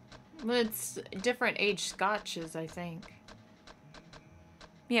 Well, it's different age scotches, I think.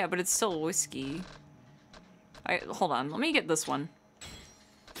 Yeah, but it's still whiskey. Hold on, let me get this one.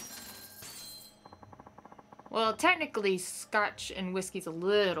 Well, technically, scotch and whiskey's a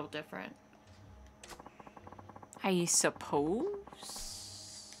little different. I suppose.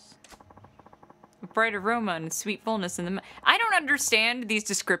 A bright aroma and sweet fullness in the. I don't understand these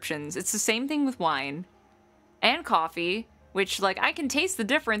descriptions. It's the same thing with wine and coffee, which, like, I can taste the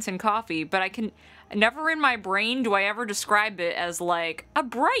difference in coffee, but I can. Never in my brain do I ever describe it as, like, a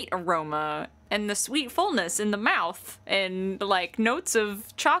bright aroma and the sweet fullness in the mouth and, like, notes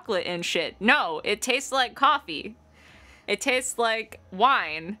of chocolate and shit. No, it tastes like coffee. It tastes like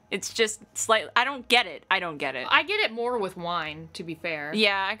wine. It's just slightly. I don't get it. I don't get it. I get it more with wine, to be fair.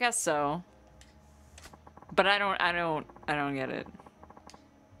 Yeah, I guess so. But I don't get it.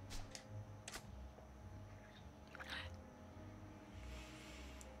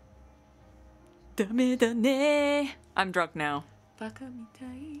 I'm drunk now.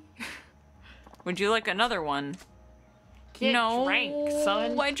 Would you like another one? Get No, drank,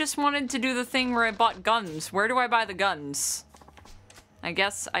 son. I just wanted to do the thing where I bought guns. Where do I buy the guns? I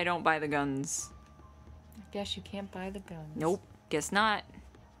guess I don't buy the guns. I guess you can't buy the guns. Nope, guess not.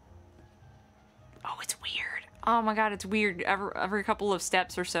 Oh, it's weird. Oh my god, it's weird. Every couple of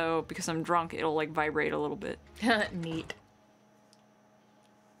steps or so, because I'm drunk, it'll like vibrate a little bit. Neat.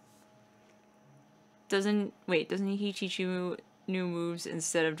 Doesn't he teach you new moves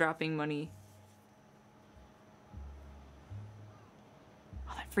instead of dropping money?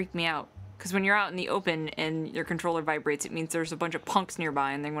 Oh, that freaked me out. Because when you're out in the open and your controller vibrates, it means there's a bunch of punks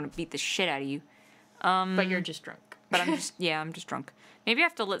nearby and they want to beat the shit out of you. But you're just drunk. But I'm just, yeah, I'm just drunk. Maybe I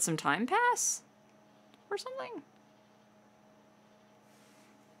have to let some time pass? Or something?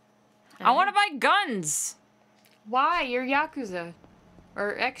 I want to buy guns! Why? You're Yakuza.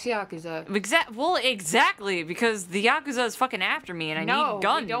 Or ex-Yakuza. Well, exactly, because the Yakuza is fucking after me and I need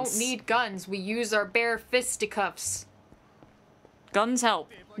guns. We don't need guns. We use our bare fisticuffs. Guns help.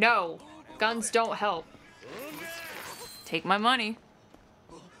 No. Guns don't help. Take my money.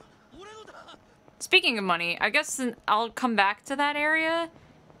 Speaking of money, I guess I'll come back to that area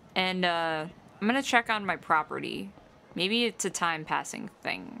and I'm gonna check on my property. Maybe it's a time passing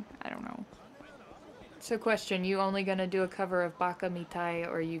thing. I don't know. So question, you only gonna do a cover of Baka Mitai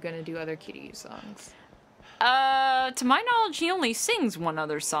or are you gonna do other Kiryu songs? To my knowledge, he only sings one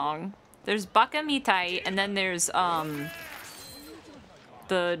other song. There's Baka Mitai and then there's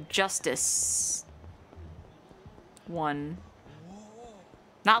the Justice one.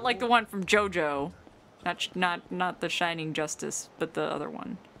 Not like the one from JoJo. Not the Shining Justice, but the other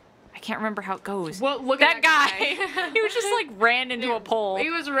one. I can't remember how it goes. Well, look that at that guy. He was just like ran into a pole.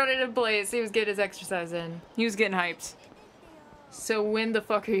 He was running in place. He was getting his exercise in. He was getting hyped. So when the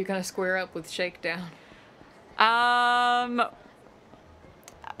fuck are you gonna square up with Shakedown? I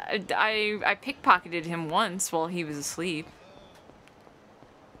pickpocketed him once while he was asleep.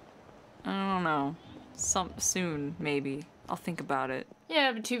 I don't know. Soon, maybe. I'll think about it.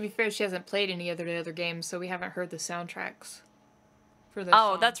 Yeah, but to be fair, she hasn't played any other games, so we haven't heard the soundtracks for those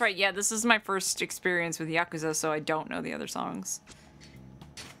Oh, songs. that's right. Yeah, this is my first experience with Yakuza, so I don't know the other songs.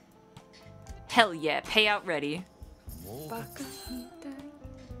 Hell yeah, payout ready.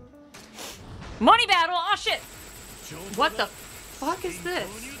 Money battle! Oh shit! What the fuck is this?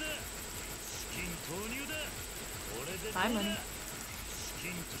 Hi, money.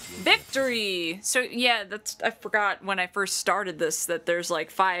 Victory! So yeah, I forgot when I first started this that there's like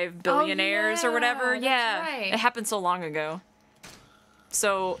 5 billionaires or whatever. that's Yeah, right. it happened so long ago.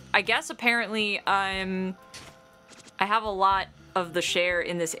 So I guess apparently I have a lot of the share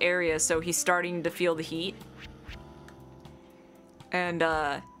in this area, so he's starting to feel the heat. And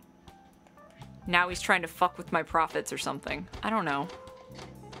now he's trying to fuck with my profits or something. I don't know.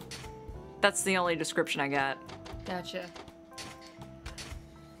 That's the only description I got. Gotcha.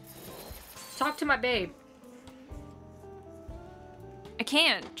 Talk to my babe. I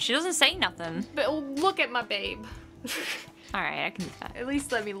can't. She doesn't say nothing. But look at my babe. Alright, I can do that. At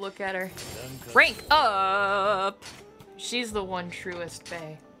least let me look at her. Rank up! She's the one truest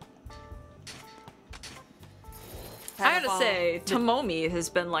bae. I gotta say, Tomomi has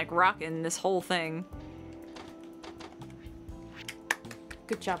been like rocking this whole thing.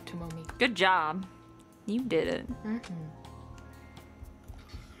 Good job, Tomomi. Good job. You did it.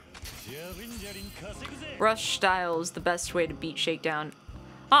 Rush style is the best way to beat Shakedown.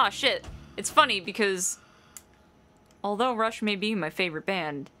 Ah, shit. It's funny because although Rush may be my favorite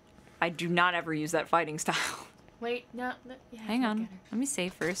band, I do not ever use that fighting style. Wait, no. Yeah, Hang look on. at her. Let me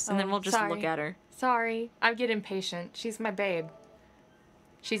save first, and then Oh, we'll just sorry. look at her. Sorry, I get impatient. She's my babe.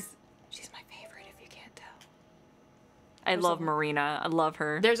 She's my favorite, if you can't tell. I love Marina. I love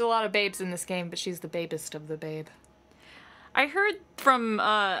her. There's a lot of babes in this game, but she's the babest of the babe. I heard from,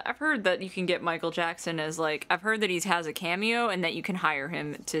 I've heard that you can get Michael Jackson as, like, I've heard that he has a cameo and that you can hire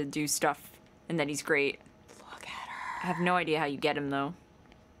him to do stuff and that he's great. Look at her. I have no idea how you get him, though.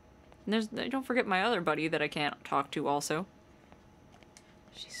 And don't forget my other buddy that I can't talk to also.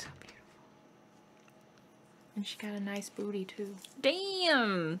 She's so beautiful. And she got a nice booty, too.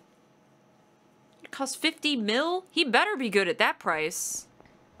 Damn! It costs 50 mil? He better be good at that price.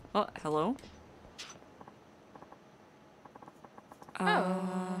 Oh, hello?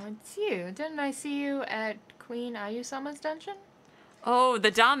 Oh, it's you. Didn't I see you at Queen Ayusama's dungeon? Oh,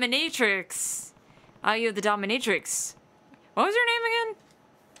 the Dominatrix. Ayu the Dominatrix. What was your name again?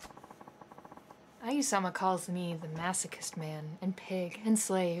 Ayusama calls me the masochist man, and pig, and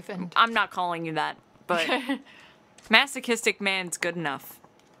slave, and... I'm not calling you that, but masochistic man's good enough.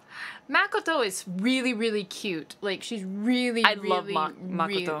 Makoto is really, really cute. Like, she's really, I love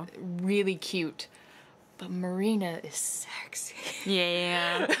Makoto. Really cute. But Marina is sexy.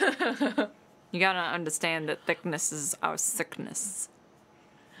 Yeah. You gotta understand that thickness is our sickness.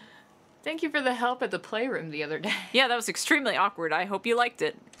 Thank you for the help at the playroom the other day. Yeah, that was extremely awkward. I hope you liked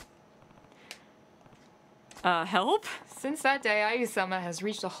it. Help? Since that day, Ayusama has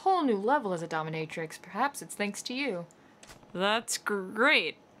reached a whole new level as a dominatrix. Perhaps it's thanks to you. That's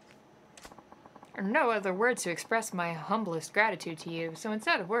great. There are no other words to express my humblest gratitude to you, so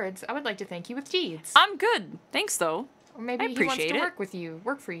instead of words, I would like to thank you with deeds. I'm good. Thanks, though. Or maybe I he wants appreciate to it.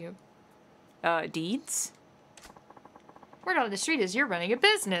 work for you. Deeds? Word on the street is you're running a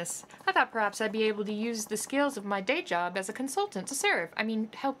business. I thought perhaps I'd be able to use the skills of my day job as a consultant to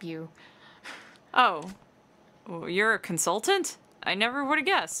help you. Oh. Well, you're a consultant? I never would have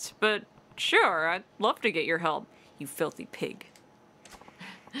guessed, but sure, I'd love to get your help, you filthy pig.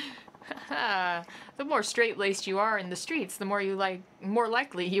 The more straight-laced you are in the streets, the more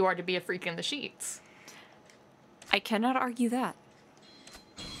likely you are to be a freak in the sheets. I cannot argue that.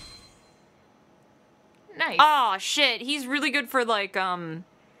 Nice. Oh shit, he's really good for like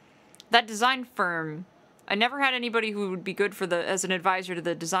that design firm. I never had anybody who would be good for as an advisor to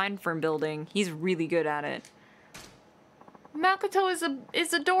the design firm building. He's really good at it. Makoto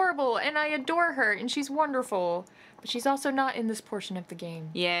is adorable, and I adore her, and she's wonderful. But she's also not in this portion of the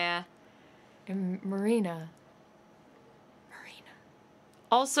game. Yeah. And Marina.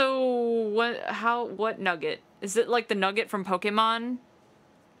 Also, what nugget? Is it like the nugget from Pokemon?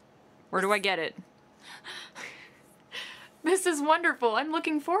 Where do I get it? This is wonderful. I'm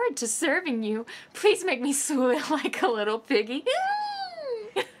looking forward to serving you. Please make me squeal like a little piggy.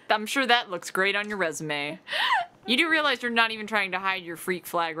 I'm sure that looks great on your resume. You do realize you're not even trying to hide your freak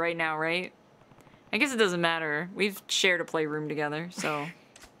flag right now, right? I guess it doesn't matter. We've shared a playroom together, so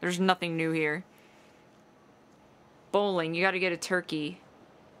there's nothing new here. Bowling, you gotta get a turkey.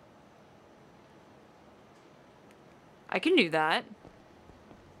 I can do that.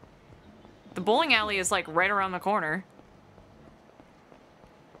 The bowling alley is like right around the corner.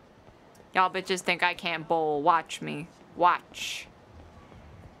 Y'all bitches think I can't bowl. Watch me. Watch.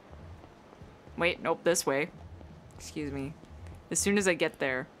 Wait, nope, this way. Excuse me. As soon as I get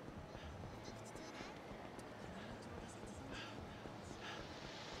there.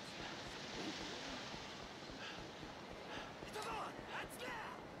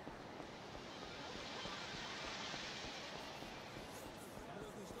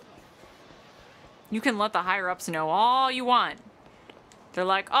 You can let the higher-ups know all you want. They're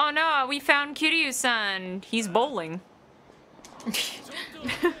like, oh no, we found Kiryu-san. He's bowling.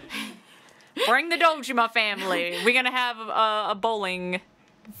 Bring the Dojima family. We're gonna have a bowling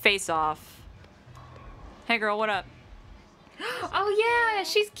face-off. Hey girl, what up? Oh yeah,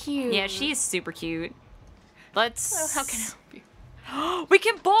 she's cute. Yeah, she's super cute. Let's... Oh, how can I help you? We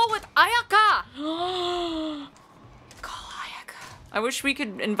can bowl with Ayaka! Call Ayaka. I wish we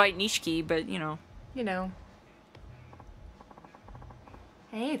could invite Nishiki, but you know. You know.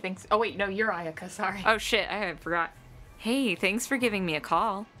 Hey, thanks. Oh wait, no, you're Ayaka, sorry. Oh shit, I forgot. Hey, thanks for giving me a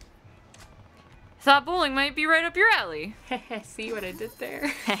call. Thought bowling might be right up your alley. See what I did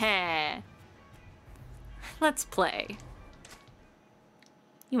there? Let's play.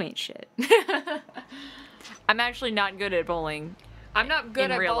 You ain't shit. I'm actually not good at bowling. I'm not good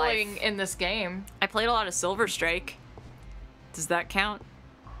in at real bowling life. in this game. I played a lot of Silver Strike. Does that count?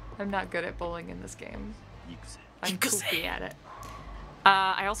 I'm not good at bowling in this game. I'm Yakuza. poopy at it.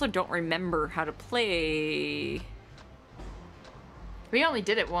 I also don't remember how to play. We only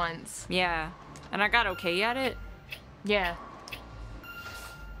did it once. Yeah. And I got okay at it. Yeah.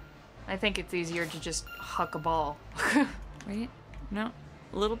 I think it's easier to just huck a ball. Right? No.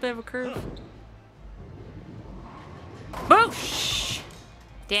 A little bit of a curve. Boosh!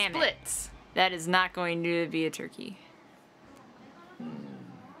 Damn it. Splits. That is not going to be a turkey.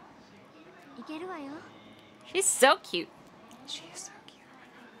 She's so cute. She is so cute.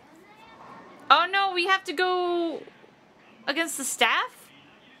 Oh no, we have to go against the staff?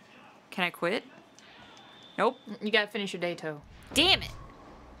 Can I quit? Nope. You gotta finish your day, Toe. Damn it.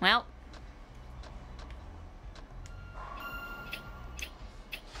 Well.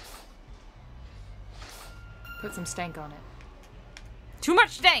 Put some stank on it. Too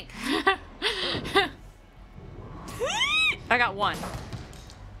much stank. I got one.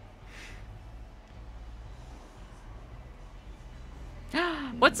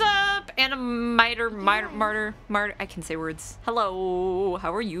 What's up, martyr? I can say words. Hello,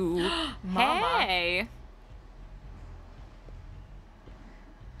 how are you? Mama. Hey.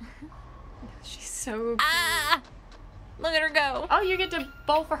 She's so cute. Ah! Look at her go. Oh, you get to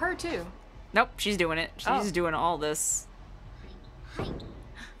bowl for her too. Nope, she's doing it. She's doing all this.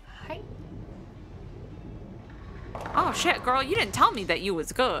 Hi. Oh shit, girl, you didn't tell me that you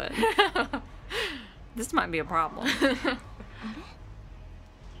was good. This might be a problem.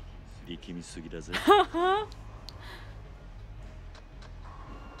 力みすぎだぜ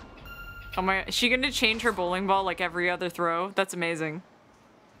Oh my, is she gonna change her bowling ball like every other throw? That's amazing.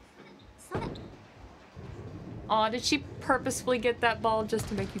 Aw, did she purposefully get that ball just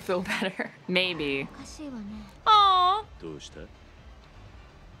to make you feel better? Maybe. Aww. どうした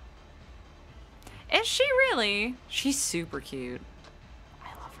Is she really? She's super cute. I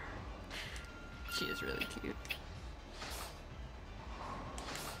love her. She is really cute.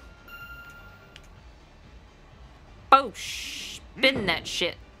 Oh, spin that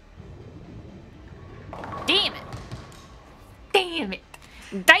shit. Damn it. Damn it.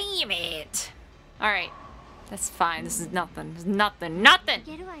 Damn it. Alright. That's fine. This is nothing. This is nothing. Nothing!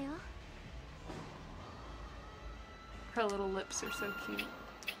 Her little lips are so cute.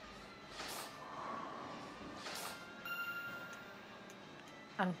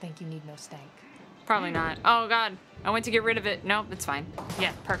 I don't think you need no stank. Probably not. Oh god. I went to get rid of it. Nope, it's fine.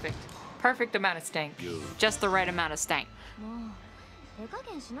 Yeah, perfect. Perfect amount of stank. よ Just the right amount of stank.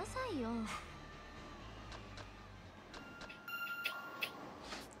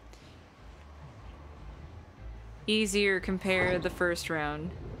 Easier compare the first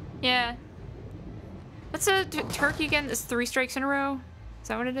round. Yeah. What's a turkey again? It's 3 strikes in a row? Is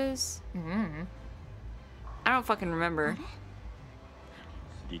that what it is? Mm-hmm. I don't fucking remember.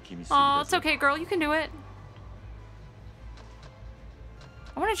 力みすぎ Oh, だ it's ぜ okay, girl. You can do it.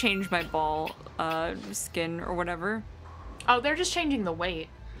 I want to change my ball skin or whatever. Oh, they're just changing the weight.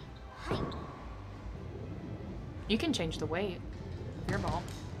 You can change the weight of your ball.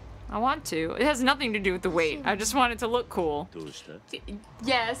 I want to. It has nothing to do with the weight. I just want it to look cool. どうした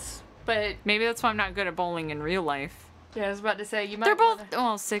Yes, but Maybe that's why I'm not good at bowling in real life. yeah, I was about to say you might. They're both,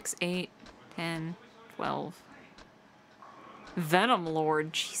 wanna- oh, 6, 8, 10, 12. Venom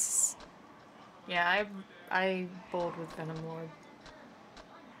Lord, Jesus. Yeah, I bowled with Venom Lord.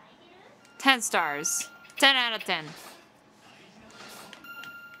 10 stars. 10 out of 10.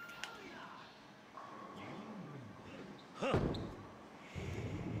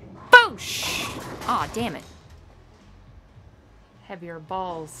 Boosh! Aw, damn it. Heavier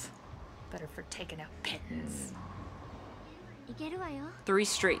balls, better for taking out pins. 3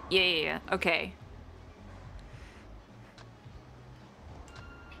 straight. Yeah. Okay.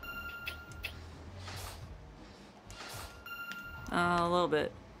 A little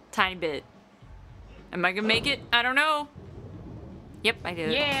bit. Tiny bit. Am I gonna make it? I don't know. Yep, I did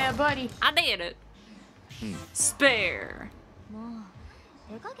it. Yeah, buddy. I did it. Spare.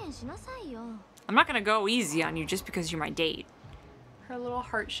 I'm not gonna go easy on you just because you're my date. Her little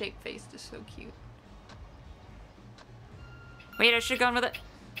heart-shaped face is so cute. Wait, I should've gone with it.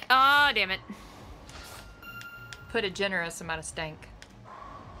 Oh, damn it. Put a generous amount of stank.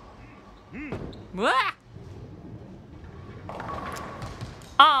 Wah!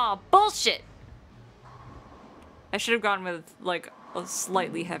 Aw, bullshit! I should have gone with, like, a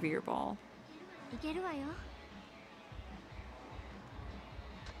slightly heavier ball.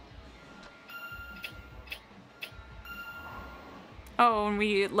 Oh, when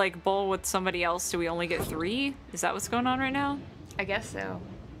we, like, bowl with somebody else, do we only get 3? Is that what's going on right now? I guess so.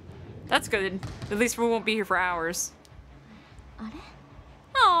 That's good. At least we won't be here for hours.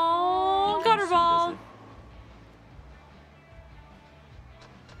 Oh, got her ball.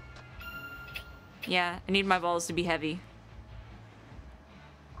 Yeah, I need my balls to be heavy.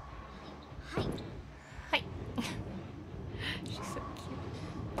 Hi. She's so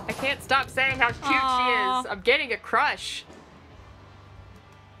cute. I can't stop saying how cute Aw. she is. I'm getting a crush.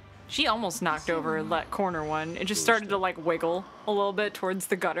 She almost knocked over that corner one. It just started to like wiggle a little bit towards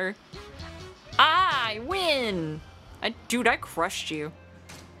the gutter. I win! Dude, I crushed you.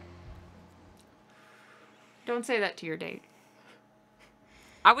 Don't say that to your date.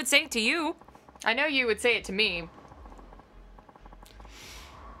 I would say it to you. I know you would say it to me.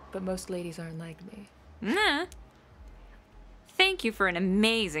 But most ladies aren't like me. Nah. Thank you for an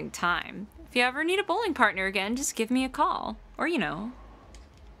amazing time. If you ever need a bowling partner again, just give me a call. Or, you know,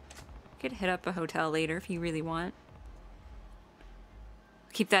 you could hit up a hotel later if you really want.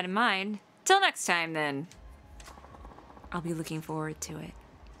 Keep that in mind. Till next time, then. I'll be looking forward to it.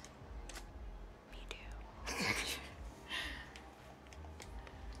 Me too.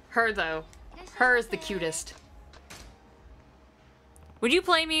 Her, though. Her is the cutest. Would you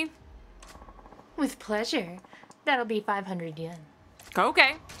play me? With pleasure. That'll be 500 yen.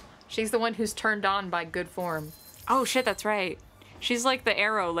 Okay. She's the one who's turned on by good form. Oh shit, that's right. She's like the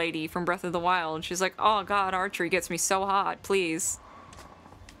arrow lady from Breath of the Wild. She's like, oh god, archery gets me so hot, please.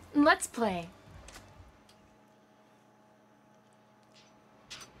 Let's play.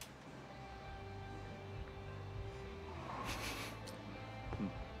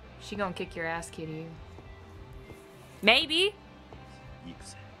 She gonna kick your ass, kitty. Maybe. 行く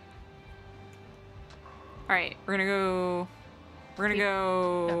ぜ。 Alright, we're gonna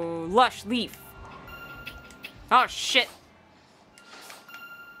go Lush Leaf. Oh shit.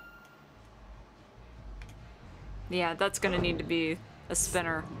 Yeah, that's gonna need to be a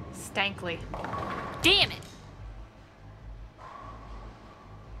spinner. Stankly. Damn it!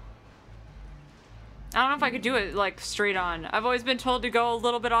 I don't know if I could do it like straight on. I've always been told to go a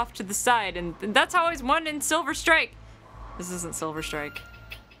little bit off to the side, and that's how I always won in Silver Strike. This isn't Silver Strike.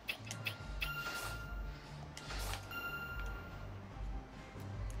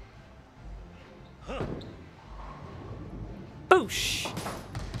 Boosh!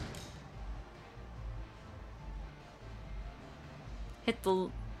 Hit the...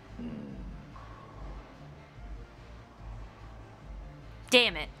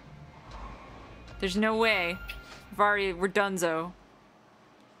 Damn it. There's no way. We're donezo.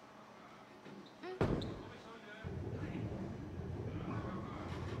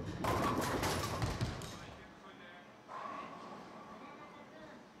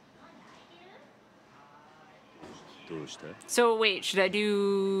 So wait, should I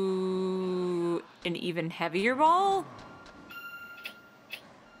do an even heavier ball?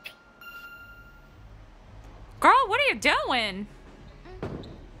 Girl, what are you doing?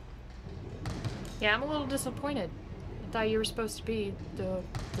 Yeah, I'm a little disappointed. I thought you were supposed to be the...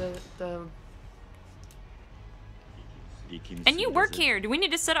 And you work here. Do we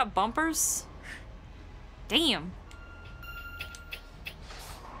need to set up bumpers? Damn.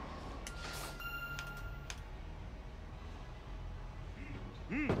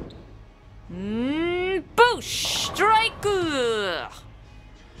 Boosh! Strike!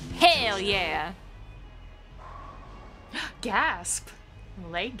 Hell yeah. Gasp.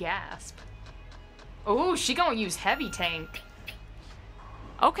 Lay gasp. Oh, she gonna use heavy tank.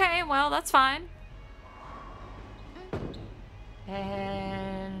 Okay, well, that's fine.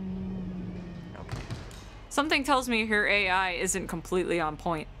 And... okay. Something tells me her AI isn't completely on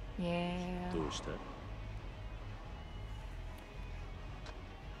point. Yeah. どうした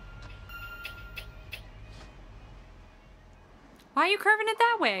Why are you curving it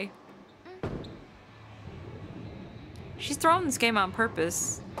that way? She's throwing this game on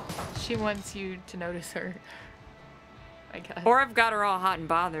purpose. She wants you to notice her. I guess. Or I've got her all hot and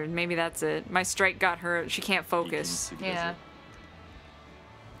bothered. Maybe that's it. My strike got her. She can't focus. Yeah.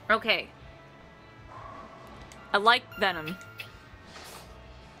 Okay. I like Venom.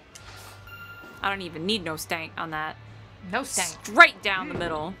 I don't even need no stank on that. No stank. Straight down the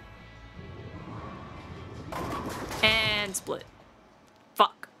middle. And split.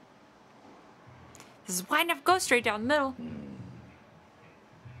 Fuck. This is why I never go straight down the middle.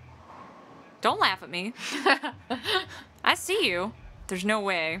 Don't laugh at me. I see you. There's no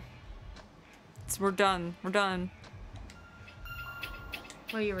way. We're done. We're done.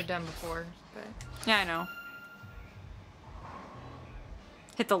 Well, you were done before, but... Yeah, I know.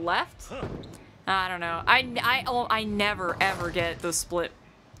 Hit the left? I don't know. I never ever get the split.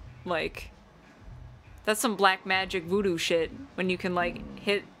 Like, that's some black magic voodoo shit. When you can like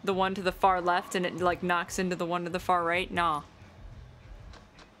hit the one to the far left and it like knocks into the one to the far right. Nah.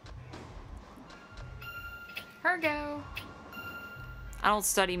 Her go. I don't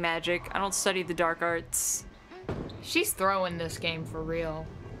study magic. I don't study the dark arts. She's throwing this game for real.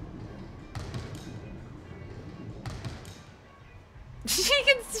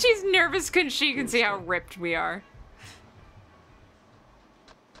 She's nervous because she can see how ripped we are.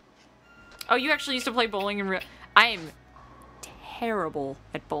 Oh, you actually used to play bowling in real... I am terrible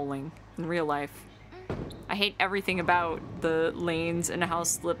at bowling in real life. I hate everything about the lanes and how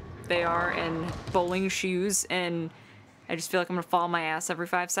slip they are and bowling shoes, and I just feel like I'm gonna fall on my ass every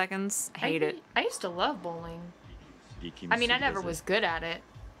 5 seconds. I hate it. I used to love bowling. I mean, I never was good at it.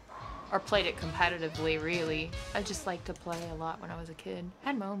 Or played it competitively, really. I just liked to play a lot when I was a kid. I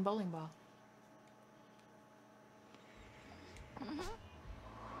had my own bowling ball.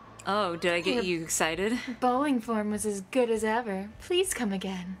 Oh, did I get you excited? Bowling form was as good as ever. Please come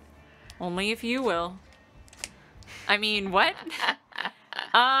again. Only if you will. I mean, what?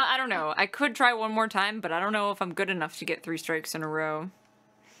 I don't know. I could try one more time, but I don't know if I'm good enough to get 3 strikes in a row.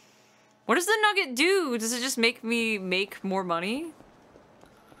 What does the nugget do? Does it just make me make more money?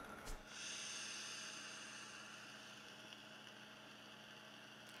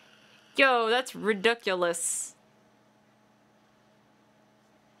 Yo, that's ridiculous.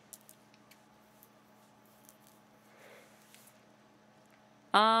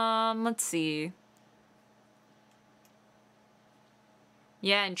 Let's see.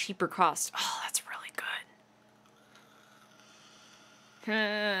 Yeah, and cheaper cost. Oh, that's really good.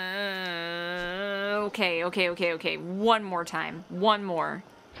 Okay. One more time. One more.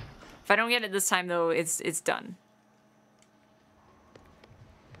 If I don't get it this time, though, it's done.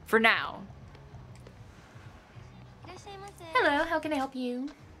 For now. Hello, how can I help you?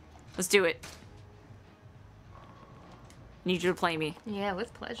 Let's do it. Need you to play me. Yeah,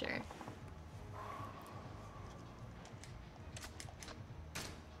 with pleasure.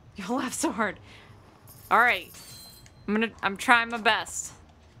 You'll laugh so hard. Alright. I'm trying my best.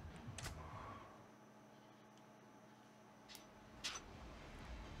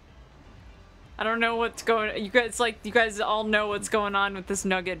 I don't know what's going. You guys all know what's going on with this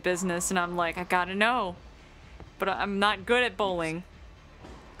nugget business, and I'm like, I gotta know, but I'm not good at bowling.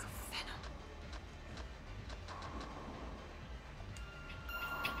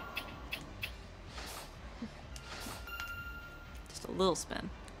 Just a little spin.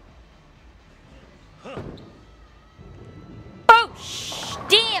 Oh,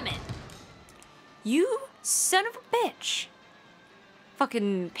 damn it! You son of a bitch!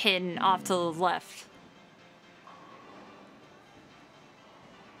 Fucking pin off to the left.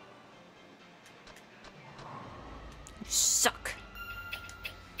 You suck.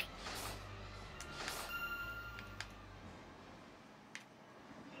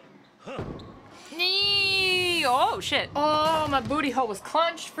 Oh shit. Oh, my booty hole was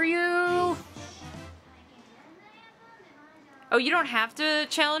clenched for you. Oh, you don't have to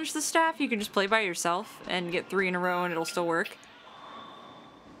challenge the staff. You can just play by yourself and get 3 in a row and it'll still work.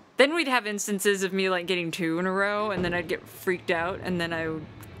 Then we'd have instances of me like getting 2 in a row and then I'd get freaked out and then I would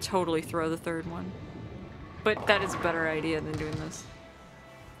totally throw the 3rd one. But that is a better idea than doing this.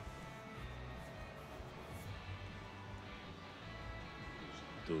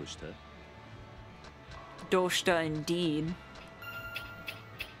 Doshta indeed.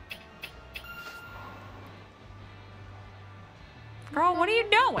 Girl, what are you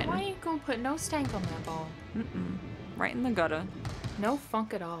doing? Why are you gonna put no stank on that ball? Right in the gutter. No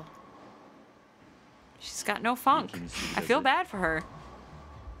funk at all. She's got no funk. I feel bad for her.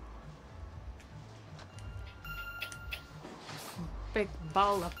 Big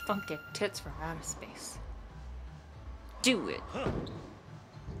ball of funky tits from outer space. Do it.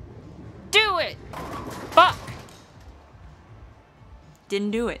 Do it! Fuck!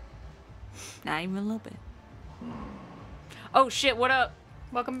 Didn't do it. Not even a little bit. Oh shit, what up?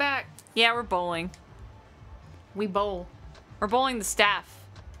 Welcome back. Yeah, we're bowling. We bowl. We're bowling the staff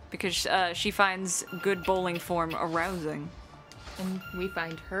because she finds good bowling form arousing. And we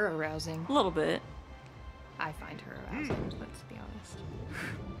find her arousing. A little bit. I find her arousing, let's be honest.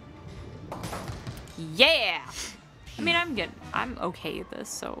 Yeah! I mean, I'm okay at this,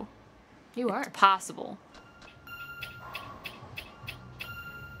 so. You are. It's possible.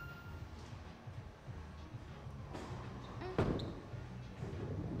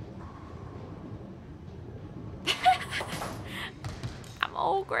 I'm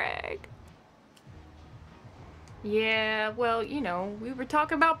old Greg. Yeah, well, you know, we were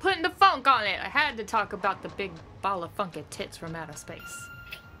talking about putting the funk on it. I had to talk about the big ball of funky tits from outer space.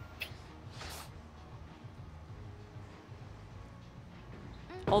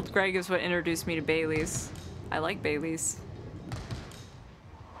 Old Greg is what introduced me to Bailey's. I like Bailey's.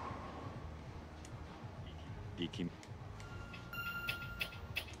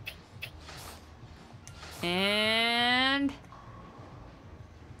 And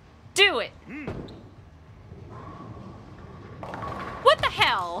do it. What the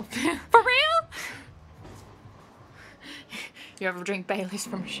hell? For real? You ever drink Bailey's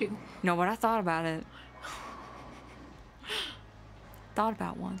from a shoe? No, but I thought about it. Thought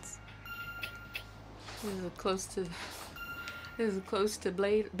about once. This is as close to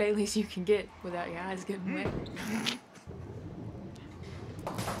Bailey's you can get without your eyes getting wet.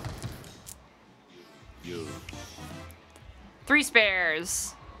 Yo. 3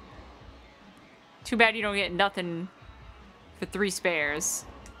 spares. Too bad you don't get nothing for 3 spares.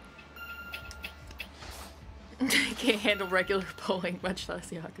 Can't handle regular bowling, much less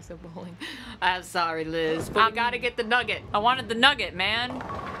Yakuza bowling. I'm sorry, Liz, but we gotta get the nugget. I wanted the nugget, man.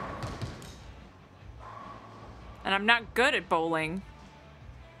 And I'm not good at bowling.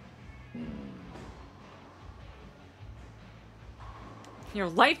 Your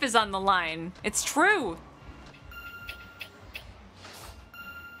life is on the line. It's true.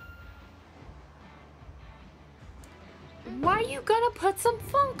 Why you gonna put some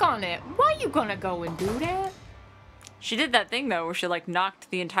funk on it? Why you gonna go and do that? She did that thing, though, where she, like, knocked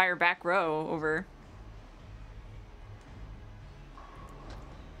the entire back row over.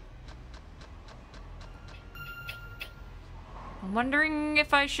 I'm wondering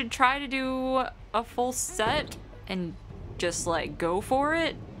if I should try to do a full set and just, like, go for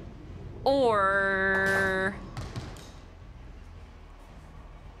it. Or...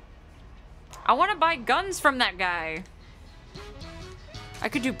 I want to buy guns from that guy. I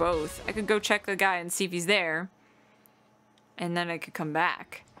could do both. I could go check the guy and see if he's there. And then I could come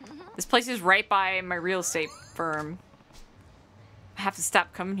back. This place is right by my real estate firm. I have to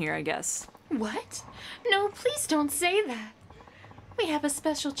stop coming here, I guess. What? No, please don't say that. We have a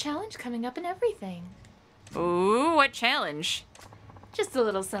special challenge coming up and everything. Ooh, what challenge? Just a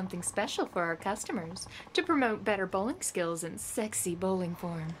little something special for our customers to promote better bowling skills in sexy bowling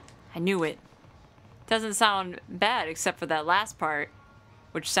form. I knew it. Doesn't sound bad except for that last part,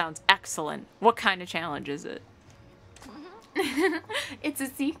 which sounds excellent. What kind of challenge is it? It's a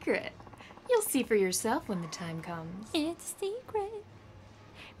secret. You'll see for yourself when the time comes. It's a secret.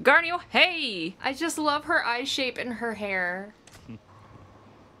 Garnio, hey! I just love her eye shape and her hair.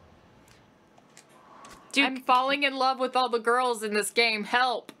 Dude, I'm falling in love with all the girls in this game.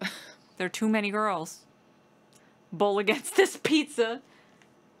 Help! there are too many girls. Bowl against this pizza.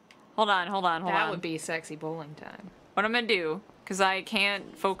 Hold on. That would be sexy bowling time. What I'm gonna do, because I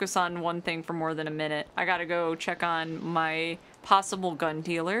can't focus on one thing for more than a minute, I gotta go check on my possible gun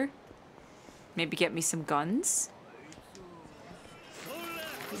dealer. Maybe get me some guns.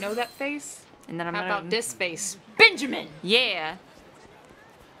 You know that face? And then I'm How gonna... about this face? Benjamin! Yeah.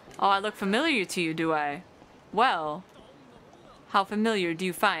 Oh, I look familiar to you, do I? Well, how familiar do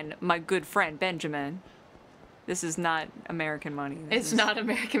you find my good friend Benjamin? This is not American money. It's not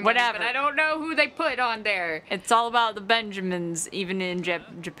American money, whatever. but I don't know who they put on there. It's all about the Benjamins, even in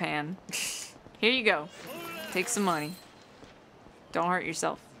Japan. Here you go. Take some money. Don't hurt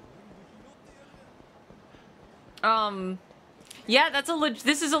yourself. Yeah,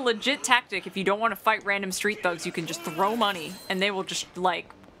 this is a legit tactic. If you don't want to fight random street thugs, you can just throw money, and they will just,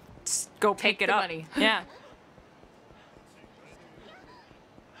 like, go pick it up. Money. Yeah.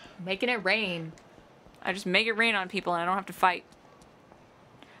 Making it rain. I just make it rain on people, and I don't have to fight.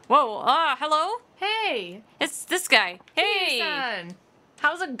 Whoa, hello? Hey! It's this guy. Hey! Son.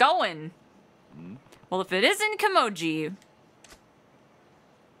 How's it going? Well, if it isn't Kimoji,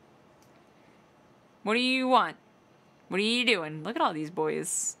 what do you want? What are you doing? Look at all these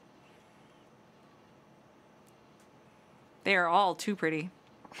boys. They are all too pretty.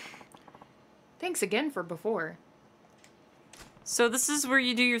 Thanks again for before. So this is where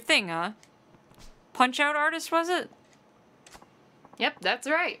you do your thing, huh? Punch-out artist, was it? Yep, that's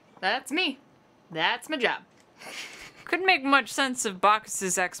right. That's me. That's my job. Couldn't make much sense of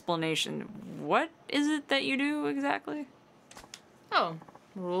Bacchus's explanation. What is it that you do exactly? Oh,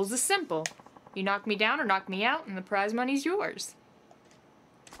 the rules is simple. You knock me down or knock me out, and the prize money's yours.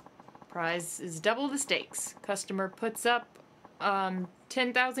 Prize is double the stakes. Customer puts up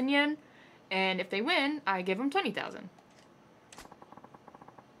 10,000 yen, and if they win, I give them 20,000.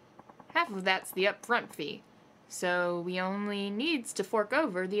 Half of that's the upfront fee, so we only needs to fork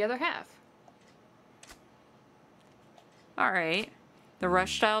over the other half. Alright. The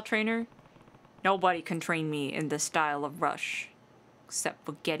Rush style trainer? Nobody can train me in the style of Rush. Except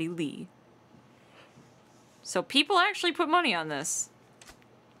for Geddy Lee. So people actually put money on this.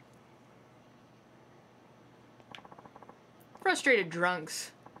 Frustrated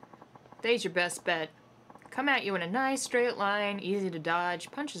drunks. They's your best bet. Come at you in a nice straight line, easy to dodge.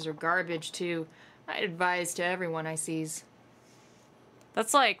 Punches are garbage too. I'd advise to everyone I sees.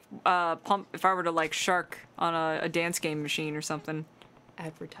 That's like pump if I were to like shark on a dance game machine or something.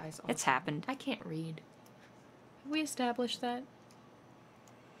 Advertise all. It's happened. I can't read. Have we established that?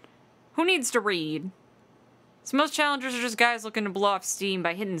 Who needs to read? So most challengers are just guys looking to blow off steam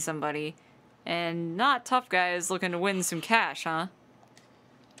by hitting somebody. And not tough guys looking to win some cash, huh?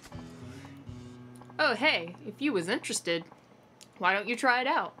 Oh, hey, if you was interested, why don't you try it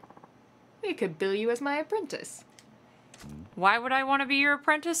out? We could bill you as my apprentice. Why would I want to be your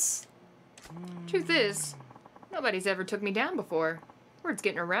apprentice? Truth is, nobody's ever took me down before. Word's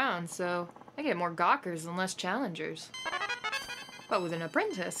getting around, so I get more gawkers and less challengers. But with an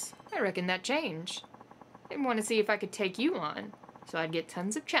apprentice, I reckon that changed. I want to see if I could take you on, so I'd get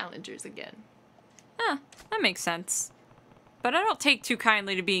tons of challengers again. Huh, that makes sense. But I don't take too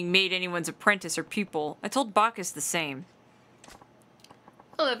kindly to being made anyone's apprentice or pupil. I told Bacchus the same.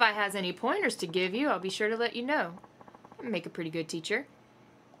 Well, if I has any pointers to give you, I'll be sure to let you know. I make a pretty good teacher.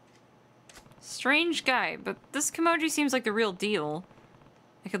 Strange guy, but this Kimoji seems like the real deal.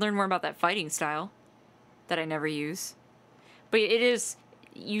 I could learn more about that fighting style that I never use. But it is,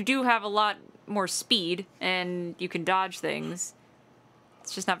 you do have a lot more speed and you can dodge things.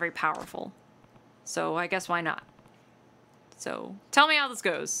 It's just not very powerful. So I guess why not? So tell me how this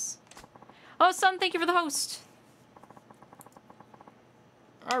goes. Oh, son, thank you for the host.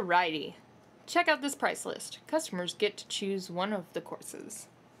 Alrighty. Check out this price list. Customers get to choose one of the courses.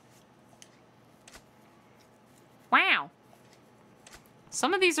 Wow.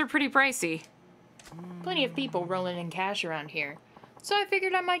 Some of these are pretty pricey. Plenty of people rolling in cash around here, so I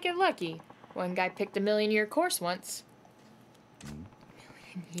figured I might get lucky. One guy picked a $1,000,000 course once.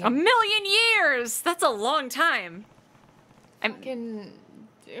 A million years! That's a long time. Fucking...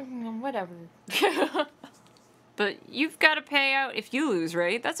 whatever. But you've got to pay out if you lose,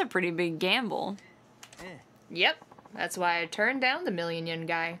 right? That's a pretty big gamble. Yep, that's why I turned down the $1,000,000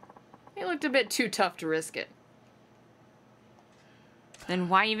 guy. He looked a bit too tough to risk it. Then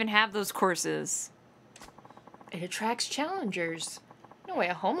why even have those courses? It attracts challengers. No way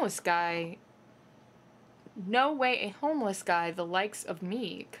a homeless guy the likes of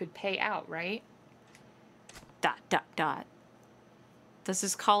me could pay out, right? ... Does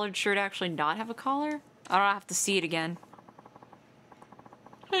this collared shirt actually not have a collar? I don't have to see it again.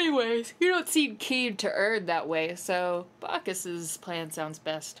 Anyways, you don't seem keen to earn that way, so Bacchus's plan sounds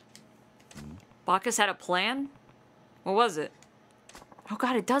best. Bacchus had a plan? What was it? Oh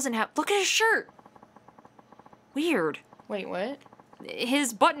god, it doesn't have... Look at his shirt! Weird. Wait, what?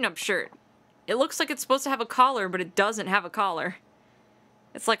 His button-up shirt. It looks like it's supposed to have a collar, but it doesn't have a collar.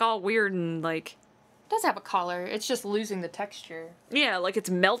 It's like all weird and like... It does have a collar, it's just losing the texture. Yeah, like it's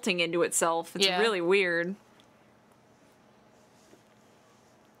melting into itself. It's really weird.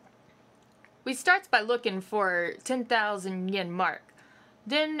 We starts by looking for 10,000 yen mark.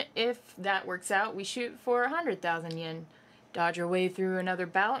 Then, if that works out, we shoot for 100,000 yen. Dodge our way through another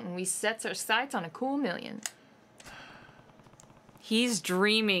bout, and we sets our sights on a cool $1,000,000. He's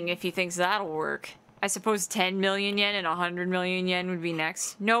dreaming if he thinks that'll work. I suppose 10 million yen and 100 million yen would be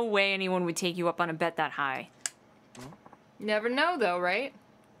next. No way anyone would take you up on a bet that high. Never know, though, right?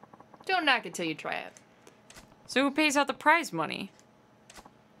 Don't knock it till you try it. So who pays out the prize money?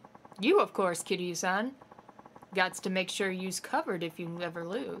 You, of course, Kiryu-san. Gots to make sure you's covered if you ever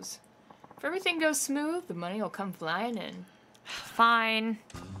lose. If everything goes smooth, the money will come flying in. Fine.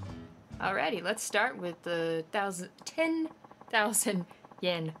 Alrighty, let's start with the 10,000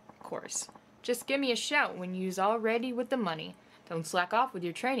 yen course. Just give me a shout when you's all ready with the money. Don't slack off with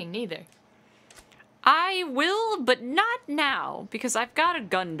your training, neither. I will, but not now, because I've got a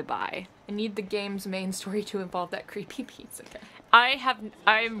gun to buy. I need the game's main story to involve that creepy pizza guy.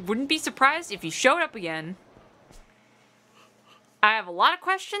 I wouldn't be surprised if he showed up again. I have a lot of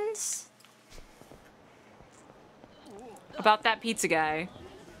questions about that pizza guy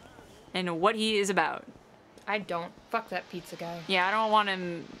and what he is about. I don't. Fuck that pizza guy. Yeah, I don't want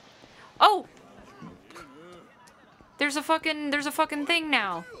him... Oh! There's a fucking thing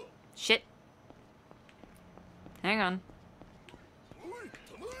now. Shit. Hang on.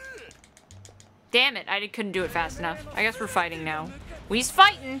 Damn it, I couldn't do it fast enough. I guess we're fighting now. He's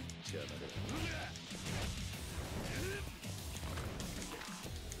fighting!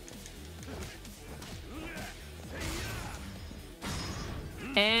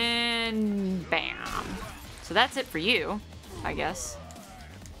 And bam. So that's it for you, I guess.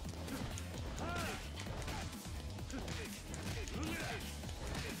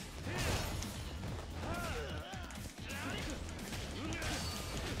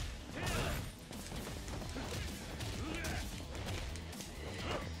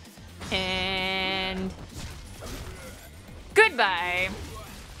 And goodbye.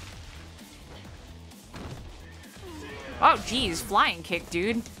 Oh, geez, flying kick,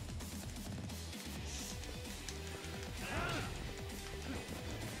 dude.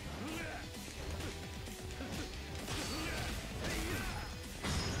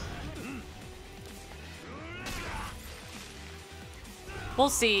 We'll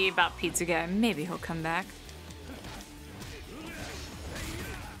see about Pizza Guy. Maybe he'll come back.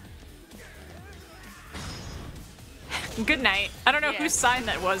 Good night. I don't know whose sign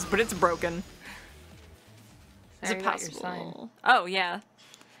that was, but it's broken. Is it possible? Oh, yeah.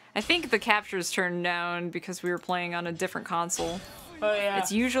 I think the capture's turned down because we were playing on a different console. Oh, yeah.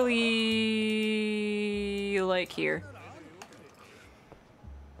 It's usually like here.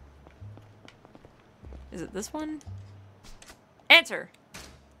 Is it this one? Enter!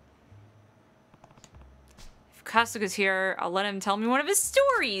 If Kasuga's here, I'll let him tell me one of his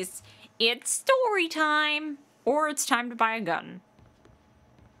stories. It's story time! Or it's time to buy a gun.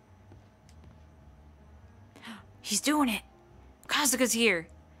 He's doing it! Kasuga's here!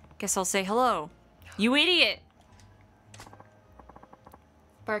 Guess I'll say hello. You idiot!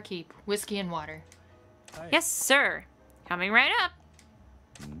 Barkeep, whiskey and water. Yes, sir. Coming right up.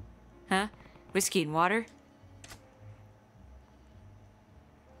 Huh? Whiskey and water?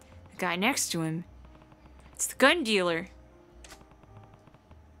 The guy next to him. It's the gun dealer.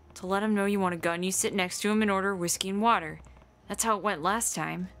 To let him know you want a gun, you sit next to him and order whiskey and water. That's how it went last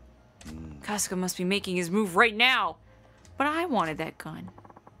time. Kasuga must be making his move right now. But I wanted that gun.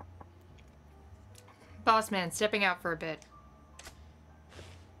 Boss man, stepping out for a bit.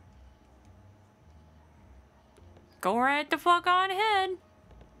 Go right the fuck on ahead.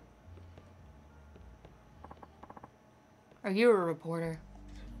 Are you a reporter?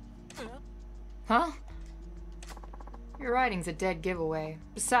 Huh? Your writing's a dead giveaway.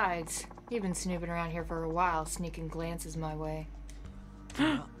 Besides, you've been snooping around here for a while, sneaking glances my way.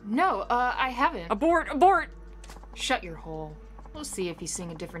 No, I haven't. Abort! Abort! Shut your hole. We'll see if you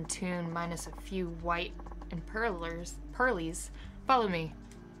sing a different tune, minus a few white and pearlies. Follow me.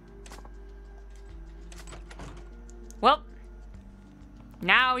 Well,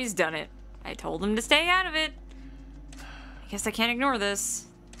 now he's done it. I told him to stay out of it. I guess I can't ignore this.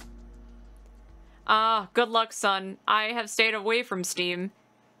 Good luck, son. I have stayed away from Steam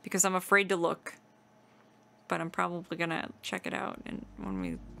because I'm afraid to look. But I'm probably gonna check it out and when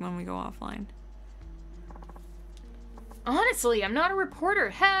we go offline. Honestly, I'm not a reporter.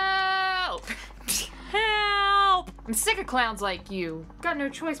 Help! Help! I'm sick of clowns like you. Got no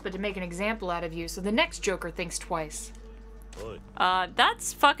choice but to make an example out of you so the next Joker thinks twice.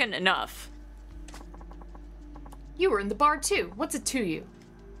 That's fucking enough. You were in the bar too. What's it to you?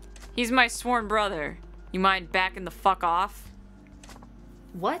 He's my sworn brother. You mind backing the fuck off?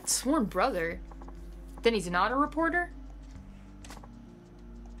 What? Sworn brother? Then he's not a reporter?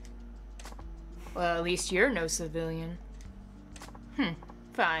 Well, at least you're no civilian.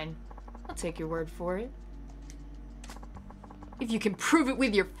 Fine. I'll take your word for it. If you can prove it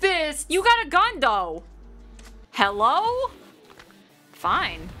with your fists! You got a gun, though! Hello?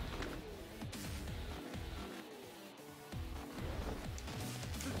 Fine.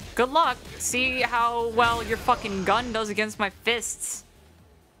 Good luck. See how well your fucking gun does against my fists.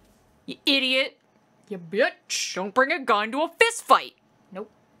 You idiot. You bitch! Don't bring a gun to a fist fight.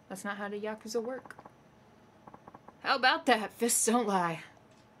 Nope. That's not how the Yakuza work. How about that? Fists don't lie.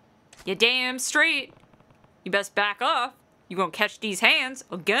 You damn straight. You best back off. You gonna catch these hands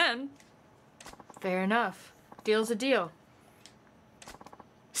again. Fair enough. Deal's a deal.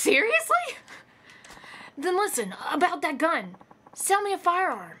 Seriously? Then listen, about that gun. Sell me a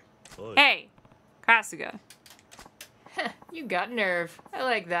firearm. Hey, Kasuga. You got nerve. I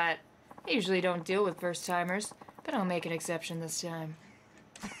like that. I usually don't deal with first-timers, but I'll make an exception this time.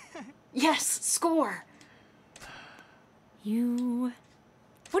 Yes, score!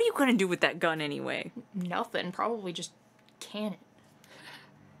 What are you gonna do with that gun anyway? Nothing. Probably just can it.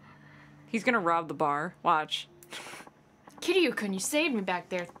 He's gonna rob the bar. Watch. Kiryu-kun, you saved me back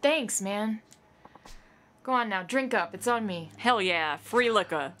there. Thanks, man. Go on now, drink up. It's on me. Hell yeah, free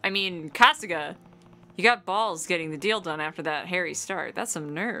liquor. I mean, Kasuga. You got balls getting the deal done after that hairy start. That's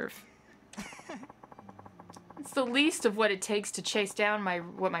some nerve. It's the least of what it takes to chase down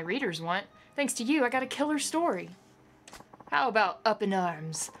what my readers want. Thanks to you, I got a killer story. How about Up in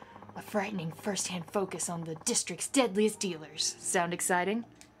Arms? A frightening first-hand focus on the district's deadliest dealers. Sound exciting?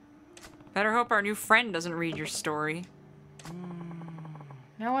 Better hope our new friend doesn't read your story.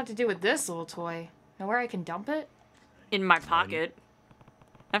 Now what to do with this little toy? Know where I can dump it? In my pocket.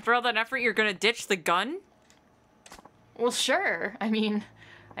 After all that effort, you're gonna ditch the gun? Well, sure. I mean,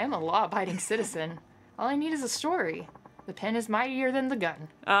 I am a law-abiding citizen. All I need is a story. The pen is mightier than the gun.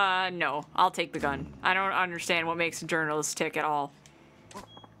 No. I'll take the gun. I don't understand what makes a journalist tick at all.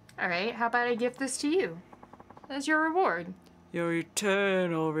 Alright, how about I gift this to you? As your reward. Your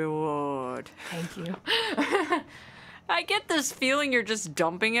eternal reward. Thank you. I get this feeling you're just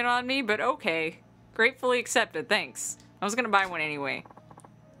dumping it on me, but okay. Gratefully accepted, thanks. I was gonna buy one anyway.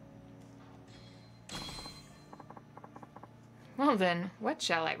 Well then, what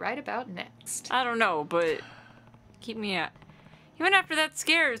shall I write about next? I don't know, but keep me at. Even after that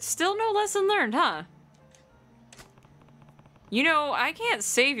scare, still no lesson learned, huh? You know, I can't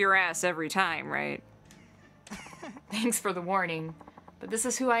save your ass every time, right? Thanks for the warning, but this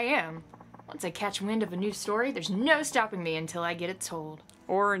is who I am. Once I catch wind of a new story, there's no stopping me until I get it told.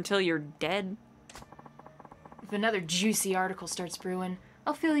 Or until you're dead. If another juicy article starts brewing,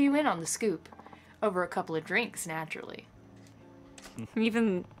 I'll fill you in on the scoop. Over a couple of drinks, naturally.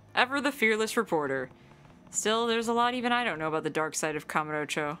 Even ever the fearless reporter. Still, there's a lot even I don't know about the dark side of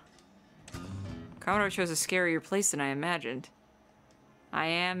Kamurocho. Kamurocho's a scarier place than I imagined. I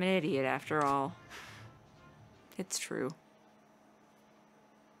am an idiot after all. It's true.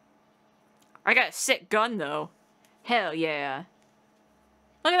 I got a sick gun though. Hell yeah.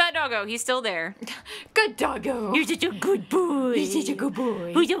 Look at that doggo, he's still there. Good doggo! You're such a good boy. You're such a good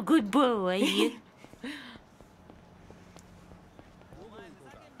boy. Who's a good boy?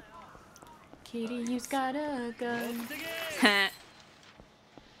 Kitty, you've got a gun.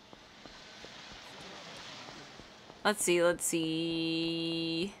 Let's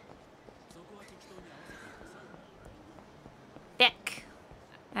see. Deck.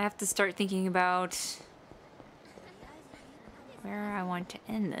 I have to start thinking about where I want to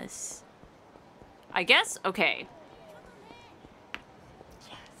end this. I guess, okay.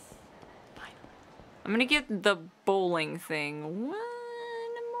 Yes. Finally. I'm gonna get the bowling thing one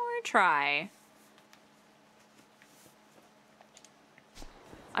more try.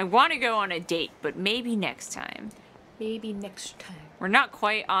 I want to go on a date, but maybe next time. Maybe next time. We're not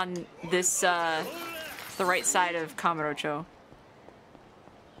quite on this, the right side of Kamurocho.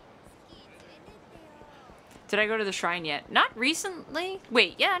 Did I go to the shrine yet? Not recently.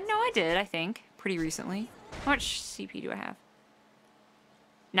 Wait, yeah, no, I did, I think. Pretty recently. How much CP do I have?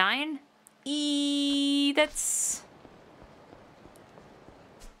 9? That's...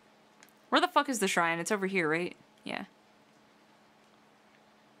 Where the fuck is the shrine? It's over here, right? Yeah.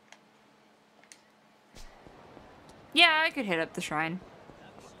 Yeah, I could hit up the shrine.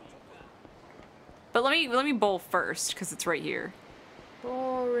 But let me bowl first, because it's right here.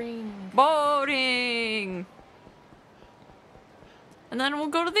 Boring. Boring! And then we'll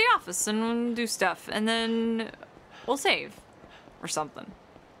go to the office and we'll do stuff. And then we'll save. Or something.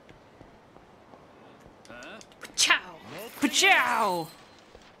 Ciao! Pachow!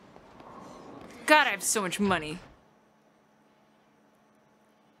 God, I have so much money.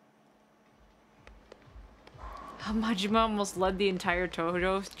 Majima almost led the entire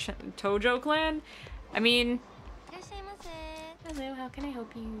Tojo clan? I mean... Hello, how can I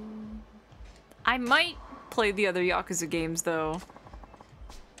help you? I might play the other Yakuza games, though.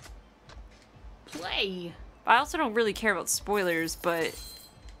 Play! I also don't really care about spoilers, but...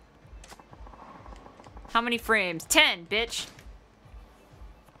 How many frames? 10, bitch!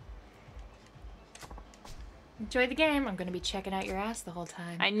 Enjoy the game. I'm gonna be checking out your ass the whole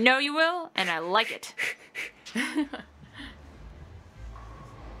time. I know you will, and I like it.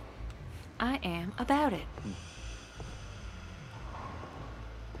 I am about it.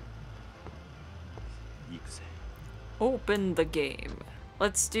 Open the game.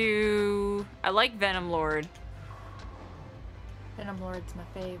 Let's do... I like Venom Lord. Venom Lord's my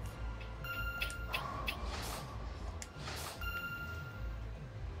fave.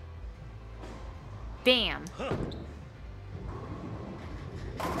 Bam.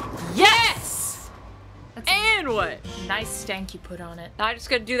 Yes! That's And what? a nice stank you put on it. I just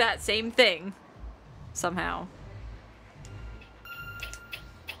gotta do that same thing. Somehow.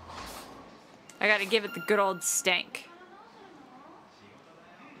 I gotta give it the good old stank.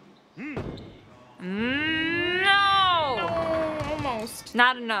 No! Almost.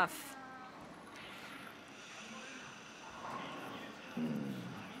 Not enough.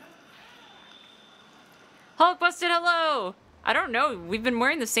 Hulk busted, hello! I don't know, we've been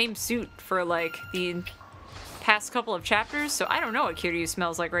wearing the same suit for like the past couple of chapters, so I don't know what Kiryu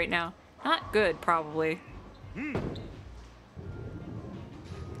smells like right now. Not good, probably.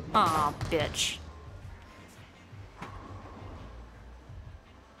 Aw, bitch.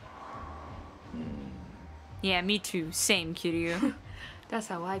 Yeah, me too. Same, Kiryu. That's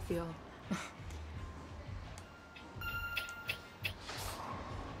how I feel.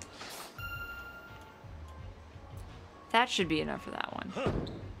 That should be enough for that one.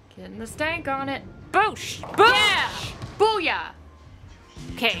 Getting the stank on it. Boosh! Boosh! Booyah!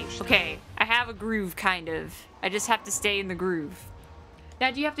 Okay, okay. I have a groove, kind of. I just have to stay in the groove.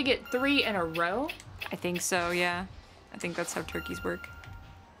 Now, do you have to get 3 in a row? I think so, yeah. I think that's how turkeys work.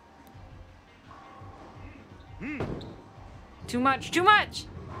 Too much, too much!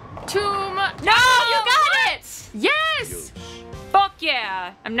 Too much. No, you got it! Yes! Fuck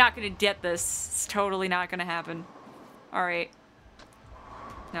yeah! I'm not gonna get this. It's totally not gonna happen. Alright.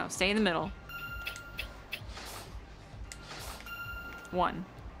 No, stay in the middle. 1.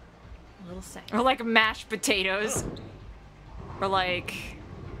 A little second. Or like mashed potatoes. Or like...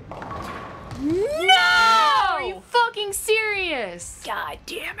 No! Are you fucking serious? God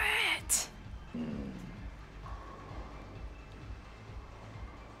damn it!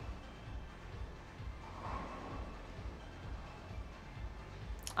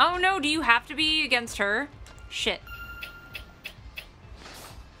 Oh no, do you have to be against her? Shit.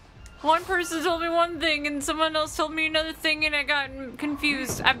 One person told me one thing and someone else told me another thing and I got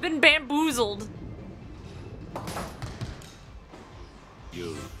confused. I've been bamboozled.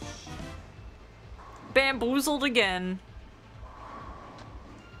 You. Bamboozled again.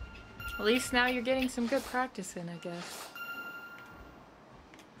 At least now you're getting some good practice in, I guess.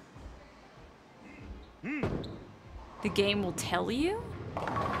 The game will tell you?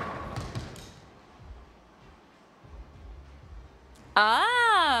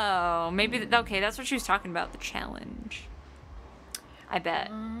 Oh, maybe, okay, that's what she was talking about, the challenge. I bet.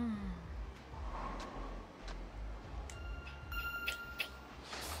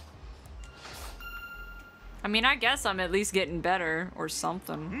 I mean, I guess I'm at least getting better or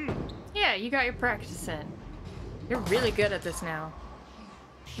something. Yeah, you got your practice in. You're really good at this now.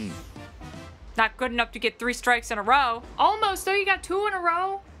 Not good enough to get 3 strikes in a row. Almost, though. You got 2 in a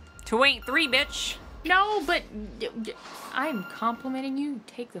row. 2 ain't 3, bitch. No, but I'm complimenting you.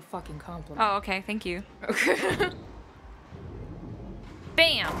 Take the fucking compliment. Oh, okay, thank you.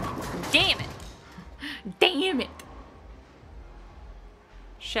 Bam! Damn it! Damn it!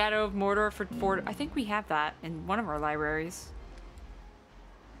 Shadow of Mordor for Ford. I think we have that in one of our libraries.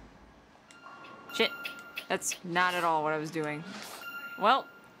 Shit. That's not at all what I was doing. Well.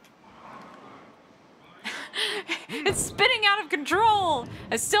 It's spinning out of control!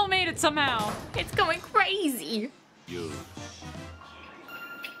 I still made it somehow. It's going crazy. You.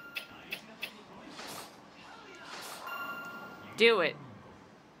 Do it.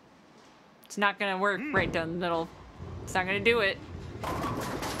 It's not gonna work right down the middle. It's not gonna do it.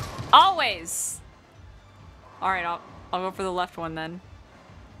 Always! Alright, I'll go for the left one then.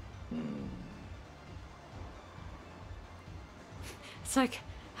 It's like,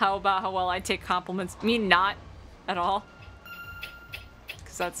 how about how well I take compliments? Me not at all.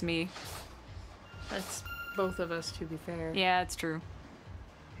 Because that's me. That's both of us, to be fair. Yeah, it's true.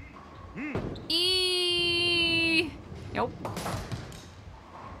 Eee. Nope.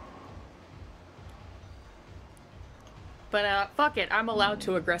 But fuck it, I'm allowed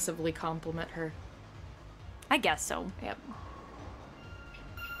to aggressively compliment her. I guess so. Yep.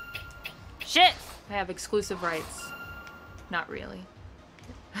 Shit! I have exclusive rights. Not really.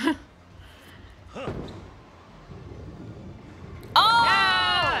 Oh!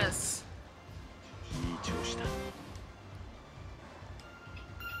 Yes! いい調子だ。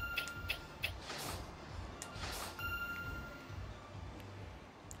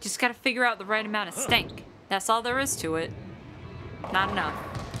 Just gotta figure out the right amount of stank. That's all there is to it. Not enough.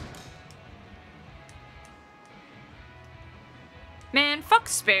 Man, fuck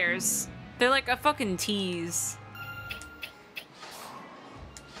spares. They're like a fucking tease.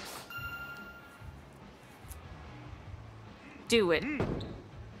 Do it.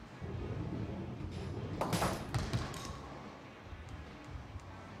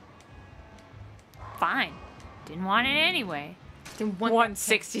 Fine. Didn't want it anyway. Then one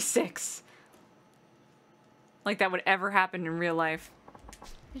 166. Like that would ever happen in real life.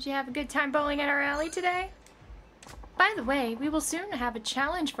 Did you have a good time bowling at our alley today? By the way, we will soon have a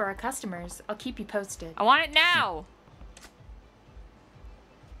challenge for our customers. I'll keep you posted. I want it now!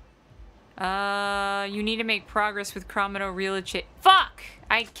 You need to make progress with Chromato Real. Fuck!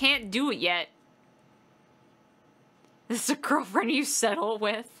 I can't do it yet. This is a girlfriend you settle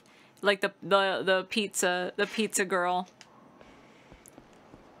with? Like the pizza girl.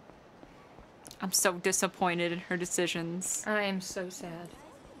 I'm so disappointed in her decisions. I am so sad.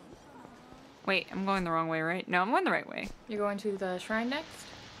 Wait, I'm going the wrong way, right? No, I'm going the right way. You're going to the shrine next?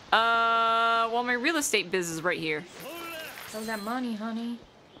 Well, my real estate biz is right here. Oh, that money, honey.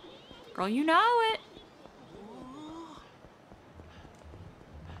 Girl, you know it.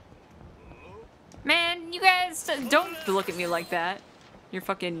 Man, you guys don't look at me like that. Your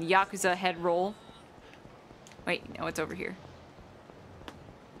fucking Yakuza head roll. Wait, no, it's over here.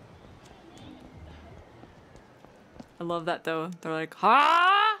 I love that though. They're like,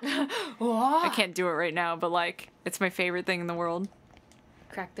 ha! I can't do it right now, but like, it's my favorite thing in the world.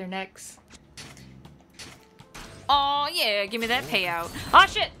 Crack their necks. Oh yeah, give me that payout. Oh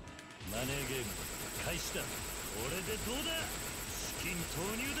shit! マネーゲーム開始だ。これでどうだ。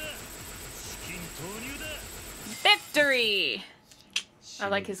Victory! I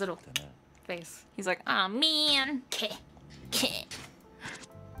like his little face. He's like, oh man.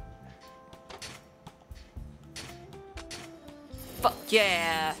 Fuck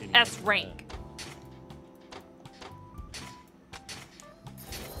yeah. S rank.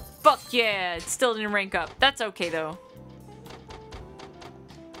 Fuck yeah. It still didn't rank up. That's okay though.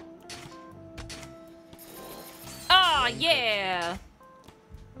 Oh yeah.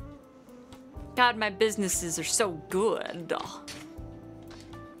 God, my businesses are so good.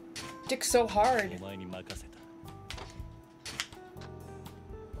 Dick's so hard.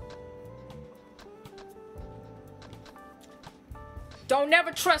 Don't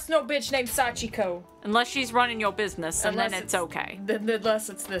never trust no bitch named Sachiko. Unless she's running your business, and then it's okay. Unless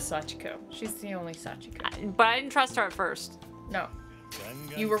it's this Sachiko. She's the only Sachiko. But I didn't trust her at first. No.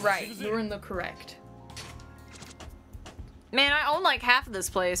 You were right. You were in the correct. Man, I own like half of this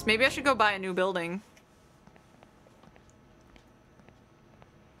place. Maybe I should go buy a new building.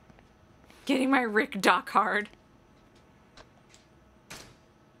 Getting my Rick Doc hard.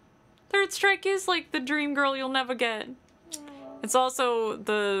 Third Strike is like the dream girl you'll never get. It's also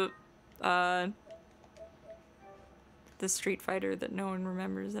the Street Fighter that no one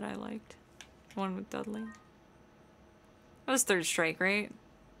remembers that I liked. The one with Dudley. That was Third Strike, right?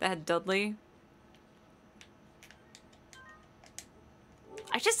 That had Dudley.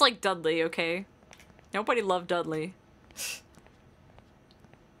 I just like Dudley, okay? Nobody loved Dudley.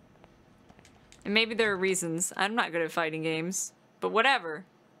 And maybe there are reasons. I'm not good at fighting games. But whatever.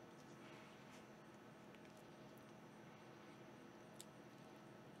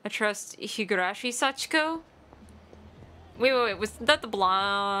 I trust Higurashi Sachiko? Wait. Was that the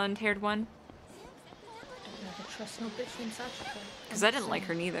blonde-haired one? I never trust no bitch named Sachiko. Because I didn't like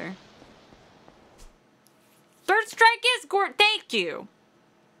her neither. Third Strike is gorgeous. Thank you.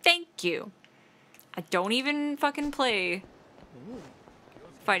 Thank you. I don't even fucking play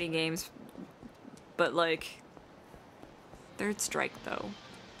fighting games. But, like, Third Strike, though.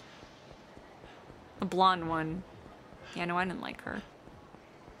 The blonde one. Yeah, no, I didn't like her.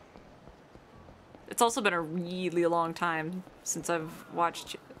 It's also been a really long time since I've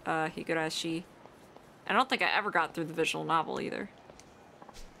watched Higurashi. I don't think I ever got through the visual novel, either.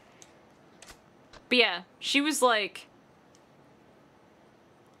 But yeah, she was, like,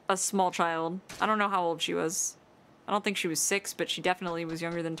 a small child. I don't know how old she was. I don't think she was 6, but she definitely was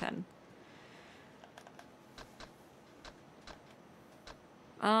younger than 10.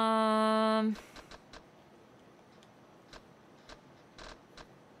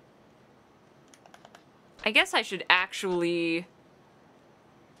 I guess I should actually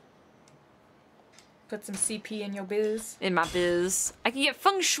put some CP in your biz. In my biz. I can get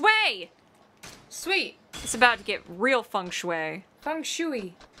feng shui! Sweet. It's about to get real feng shui. Feng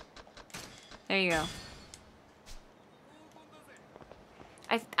shui. There you go.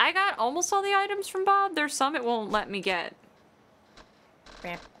 I got almost all the items from Bob. There's some it won't let me get.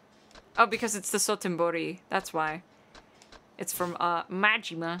 Bam. Oh, because it's the Sotenbori. That's why. It's from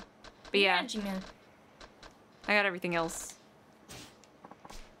Majima. But yeah. Majima. I got everything else.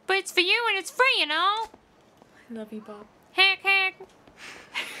 But it's for you and it's free, you know? I love you, Bob. Heck, heck.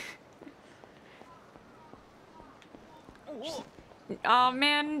 Oh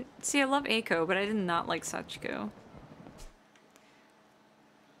man, see, I love Eiko, but I did not like Sachiko.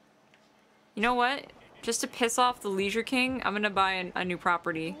 You know what? Just to piss off the Leisure King, I'm gonna buy a new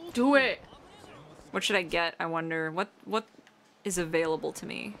property. Do it! What should I get, I wonder? What is available to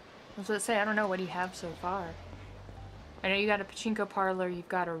me? I was gonna say, I don't know, what do you have so far? I know you got a pachinko parlor, you've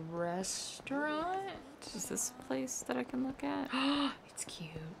got a restaurant? Is this a place that I can look at? It's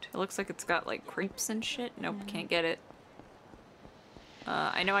cute. It looks like it's got like crepes and shit. Nope, can't get it.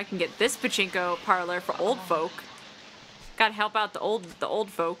 I know I can get this pachinko parlor for old folk. Gotta help out the old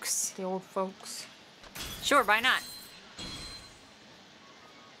folks. The old folks. Sure, why not?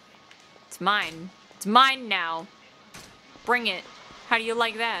 It's mine. It's mine now. Bring it. How do you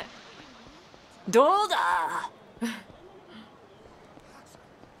like that? Dolda!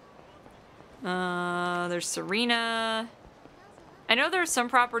 There's Serena. I know there are some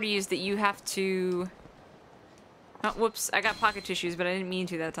properties that you have to... Oh, whoops. I got pocket tissues, but I didn't mean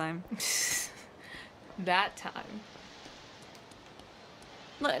to that time. That time.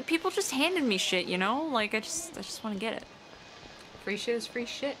 Look, people just handed me shit, you know? Like, I just want to get it. Free shit is free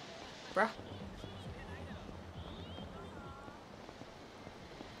shit, bruh.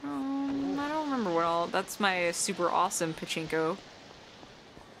 I don't remember what all... That's my super awesome pachinko.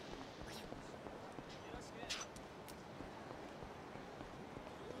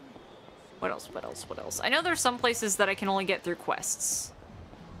 What else? What else? What else? I know there's some places that I can only get through quests.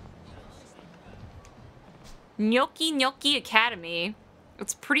 Gnocchi Gnocchi Academy.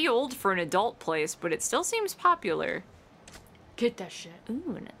 It's pretty old for an adult place, but it still seems popular. Get that shit.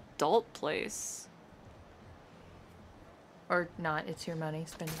 Ooh, an adult place. Or not, it's your money.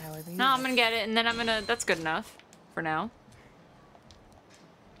 Spend it however you No, want. I'm gonna get it, and then I'm gonna... That's good enough for now.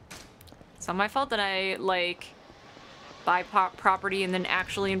 It's not my fault that I, like, buy property and then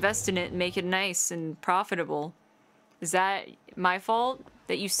actually invest in it and make it nice and profitable. Is that my fault?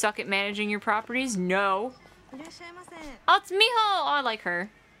 That you suck at managing your properties? No. Oh, it's Miho! Oh, I like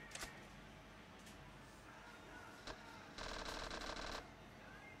her.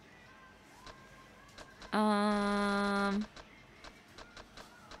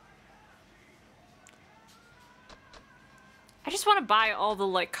 I just want to buy all the,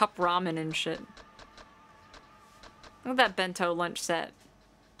 like, cup ramen and shit. Look at that bento lunch set.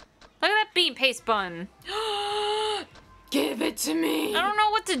 Look at that bean paste bun. Give it to me! I don't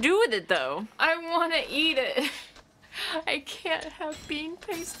know what to do with it, though. I want to eat it. I can't have bean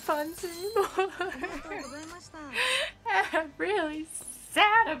paste buns anymore. I'm really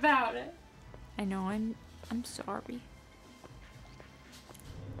sad about it. I know, I'm sorry.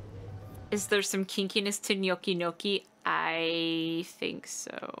 Is there some kinkiness to gnocchi gnocchi? I think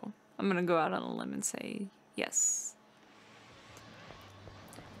so. I'm gonna go out on a limb and say yes.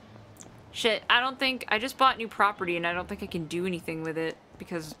 Shit, I don't think... I just bought new property and I don't think I can do anything with it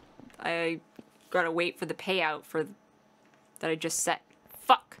because I gotta wait for the payout for... that I just set.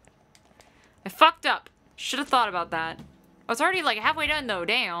 Fuck. I fucked up. Should have thought about that. I was already like halfway done though,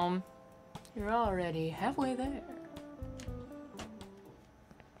 damn. You're already halfway there.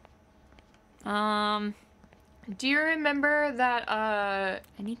 Do you remember that, I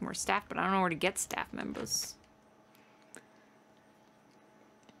need more staff, but I don't know where to get staff members.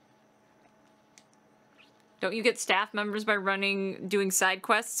 Don't you get staff members by doing side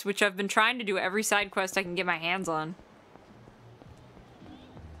quests, which I've been trying to do every side quest I can get my hands on.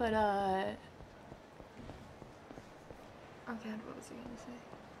 but, oh god, what was I gonna say?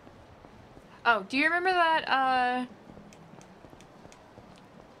 Oh, do you remember that,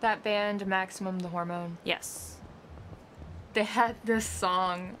 that band, Maximum the Hormone? Yes. They had this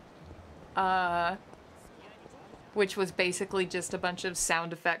song, which was basically just a bunch of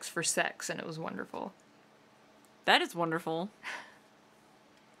sound effects for sex, and it was wonderful. That is wonderful.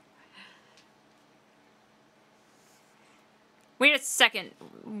 Wait a second.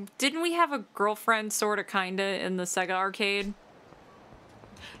 Didn't we have a girlfriend, sorta, kinda, in the Sega arcade?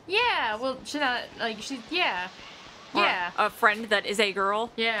 Yeah, well, she not, like, she, yeah. Or Yeah. a friend that is a girl?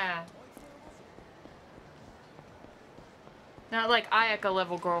 Yeah. Not like Ayaka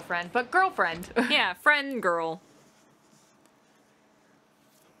level girlfriend, but girlfriend. Yeah, friend girl.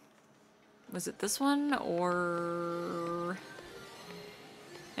 Was it this one, or...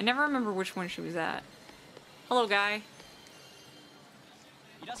 I never remember which one she was at. Hello, guy.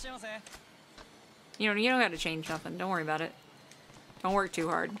 You don't gotta change nothing. Don't worry about it. Don't work too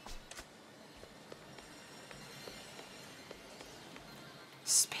hard.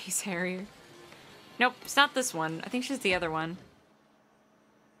 Space Harrier. Nope, it's not this one. I think she's the other one.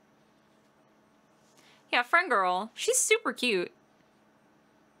 Yeah, friend girl. She's super cute.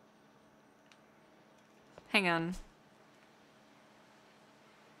 Hang on.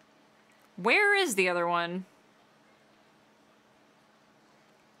 Where is the other one?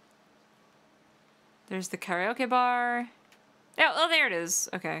 There's the karaoke bar. Oh, there it is.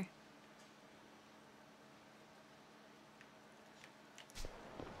 Okay.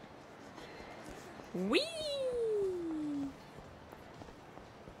 Whee!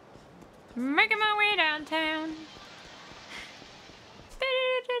 Making my way downtown.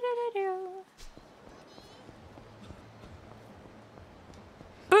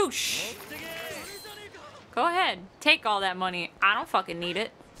 Boosh! Go ahead. Take all that money. I don't fucking need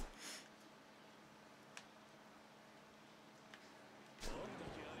it.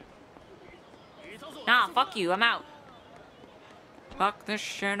 Nah, fuck you. I'm out. Fuck this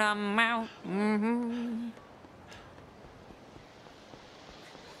shit. I'm out.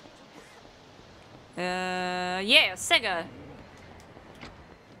 Yeah, Sega.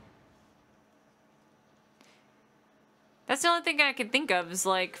 That's the only thing I can think of is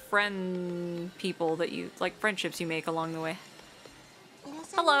like friend people that you, like friendships you make along the way.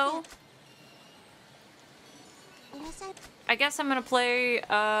 Hello. I guess I'm gonna play,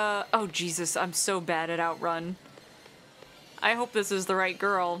 oh Jesus, I'm so bad at Outrun. I hope this is the right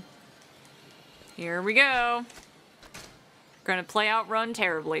girl. Here we go. Gonna play Outrun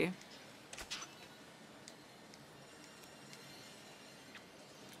terribly.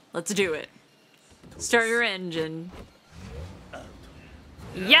 Let's do it. Start your engine.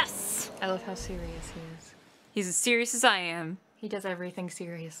 Yes! I love how serious he is. He's as serious as I am. He does everything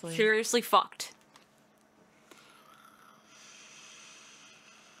seriously. Seriously fucked.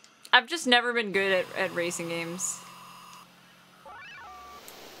 I've just never been good at racing games.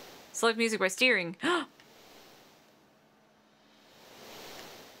 Select music by steering.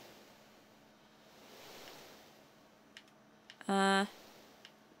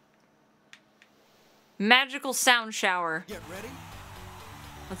 Magical sound shower. Get ready.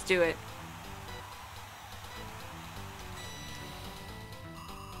 Let's do it.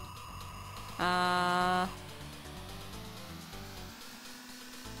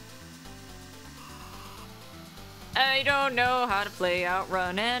 I don't know how to play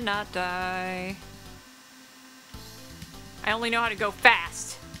Outrun and not die. I only know how to go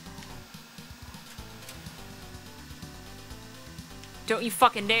fast. Don't you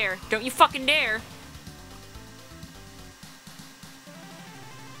fucking dare. Don't you fucking dare.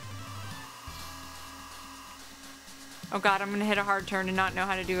 Oh god, I'm gonna hit a hard turn and not know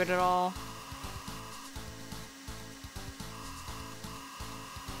how to do it at all.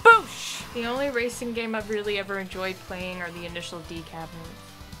 Boosh! The only racing game I've really ever enjoyed playing are the Initial D cabinets.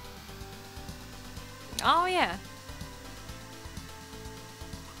 Oh yeah.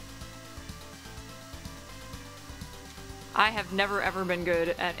 I have never ever been good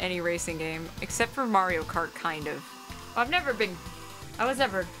at any racing game, except for Mario Kart, kind of. I was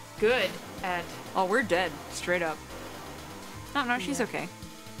never good at... Oh, we're dead, straight up. No, she's Yeah. okay.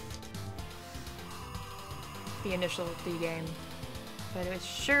 the Initial D game. But it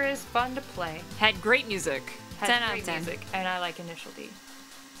sure is fun to play. Had great music. Has 10 out great of 10. music, and I like Initial D.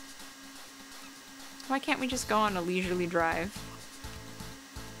 Why can't we just go on a leisurely drive?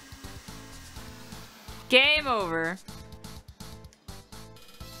 Game over.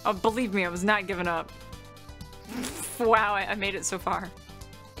 Oh, believe me, I was not giving up. Wow, I made it so far.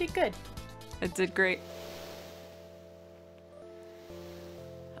 Did good. It did great.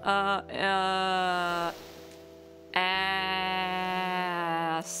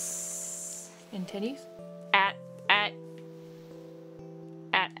 Ass. And titties? At.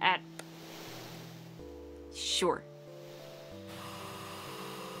 Sure.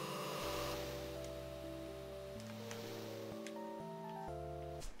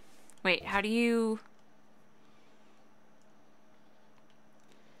 Wait, how do you...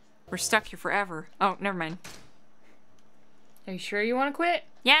 We're stuck here forever. Oh, never mind. Are you sure you want to quit?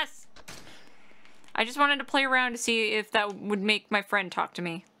 Yes! I just wanted to play around to see if that would make my friend talk to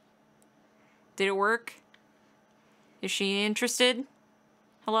me. Did it work? Is she interested?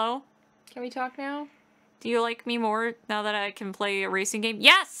 Hello? Can we talk now? Do you like me more now that I can play a racing game?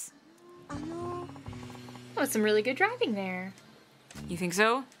 Yes! That was some really good driving there. You think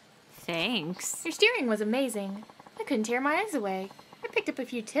so? Thanks. Your steering was amazing. I couldn't tear my eyes away. I picked up a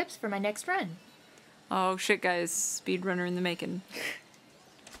few tips for my next run. Oh shit, guys. Speedrunner in the making.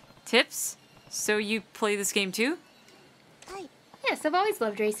 Tips? So you play this game too? Yes, I've always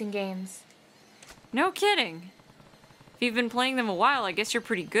loved racing games. No kidding. If you've been playing them a while, I guess you're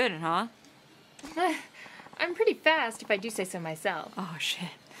pretty good, huh? I'm pretty fast if I do say so myself. Oh shit.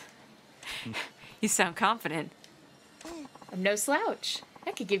 You sound confident. I'm no slouch.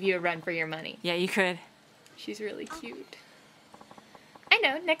 I could give you a run for your money. Yeah, you could. She's really cute. I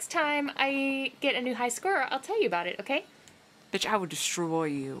know, next time I get a new high score, I'll tell you about it, okay? Bitch, I would destroy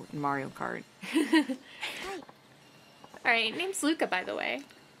you in Mario Kart. Alright, name's Luca, by the way.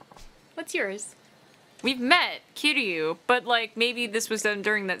 What's yours? We've met, Kiryu, but like maybe this was done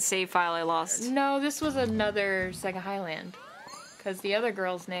during that save file I lost. No, this was another Sega Highland. Because the other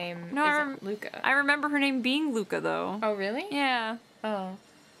girl's name isn't Luca. I remember her name being Luca, though. Oh, really? Yeah. Oh.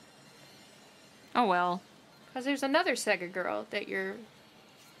 Oh well. Because there's another Sega girl that you're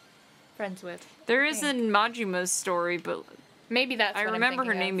friends with. There is a Majima's story, but Maybe that's I what remember I'm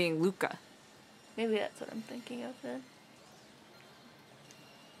her thinking name of. being Luca. Maybe that's what I'm thinking of then.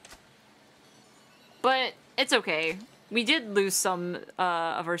 But it's okay. We did lose some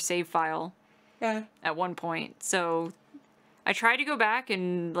of our save file Yeah. at one point, so I tried to go back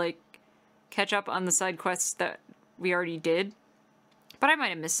and like catch up on the side quests that we already did, but I might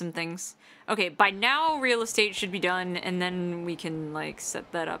have missed some things. Okay, by now real estate should be done, and then we can like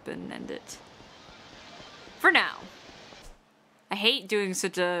set that up and end it. For now. I hate doing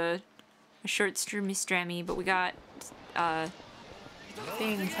such a short strammy, but we got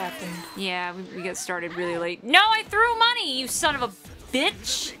Things happen. yeah, we got started really late. No, I threw money, you son of a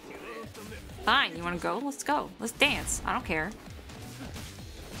bitch! Fine, you wanna go? Let's go. Let's dance. I don't care.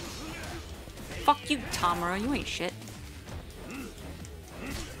 Fuck you, Tamara. You ain't shit.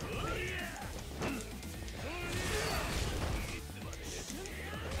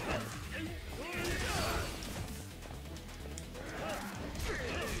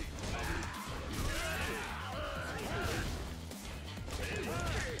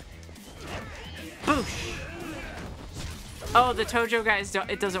 Boosh. Oh, the Tojo guys don't.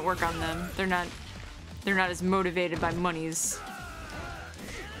 It doesn't work on them. They're not as motivated by monies.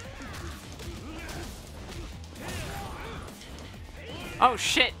 Oh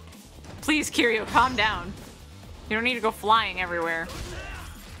shit! Please, Kiryu, calm down. You don't need to go flying everywhere.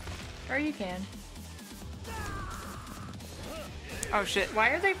 Or you can. Oh shit! Why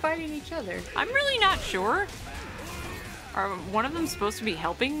are they fighting each other? I'm really not sure. Are one of them supposed to be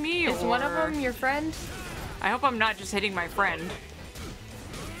helping me? Is one of them your friend? I hope I'm not just hitting my friend.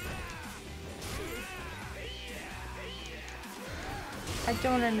 I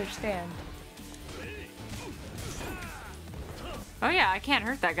don't understand. Oh yeah, I can't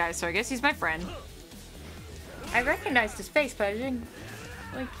hurt that guy, so I guess he's my friend. I recognized his face, but I didn't...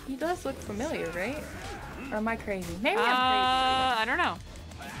 Like, he does look familiar, right? Or am I crazy? Maybe I'm crazy. I don't know.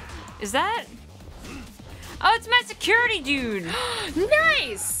 Is that... Oh, it's my security dude!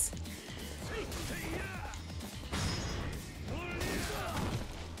 Nice!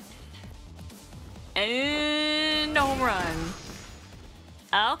 And a home run.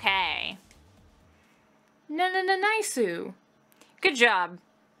 Okay. Naisu. Good job.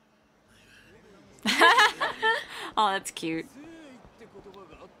 Oh, that's cute.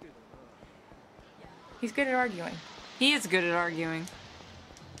 He's good at arguing. He is good at arguing.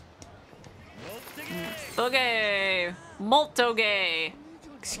 Okay. Molto gay.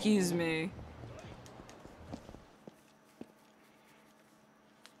 Excuse me.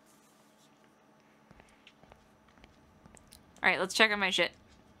 Alright, let's check out my shit.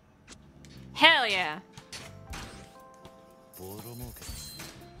 Hell yeah.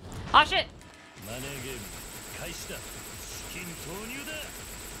 Oh shit.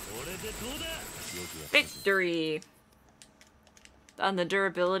 Victory. On the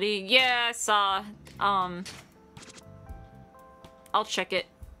durability. Yeah, I saw. I'll check it.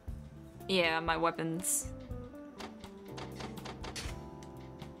 Yeah, my weapons.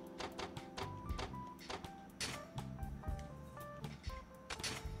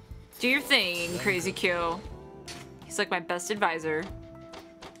 Do your thing, Crazy Q. He's like my best advisor.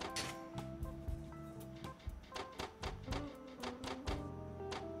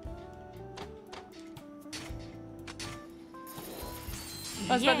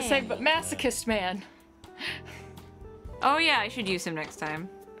 I was about to say, but masochist man. Oh yeah, I should use him next time.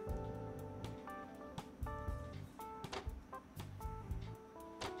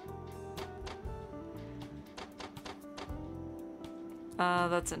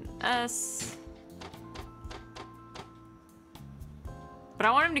 That's an S. But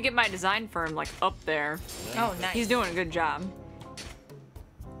I want him to get my design firm, like, up there. Oh, nice. He's doing a good job.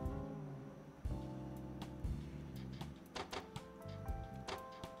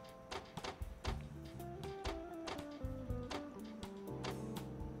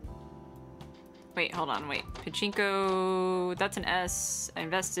 Wait, hold on, wait. Pachinko, that's an S. I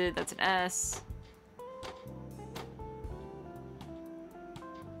invested, that's an S.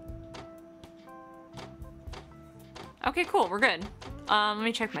 Okay, cool, we're good. Let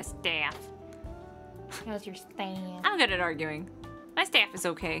me check my staff. How's your stand? I'm good at arguing. My staff is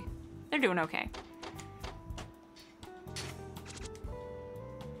okay. They're doing okay.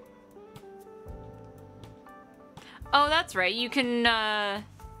 Oh, that's right. You can,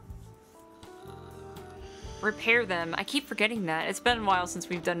 repair them. I keep forgetting that. It's been a while since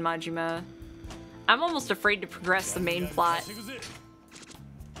we've done Majima. I'm almost afraid to progress the main plot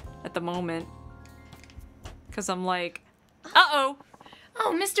at the moment. Because I'm like, uh-oh.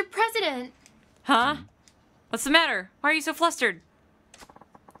 Oh, Mr. President! Huh? What's the matter? Why are you so flustered?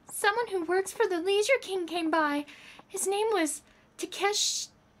 Someone who works for the Leisure King came by. His name was Takeshita,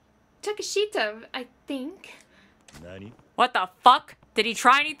 I think. Nani? What the fuck? Did he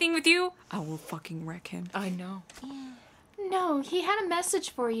try anything with you? I will fucking wreck him. I know. No, he had a message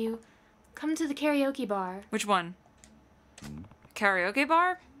for you. Come to the karaoke bar. Which one? Karaoke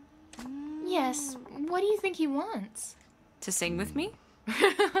bar? Yes, what do you think he wants? To sing with me?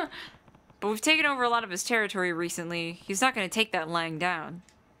 But we've taken over a lot of his territory recently. He's not gonna take that lying down.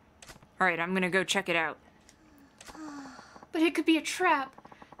 Alright, I'm gonna go check it out. But it could be a trap.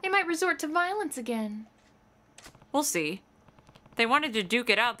 They might resort to violence again. We'll see. If they wanted to duke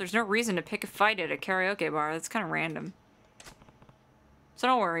it out, there's no reason to pick a fight at a karaoke bar. That's kind of random. So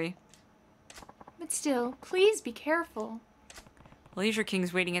don't worry. But still, please be careful. Leisure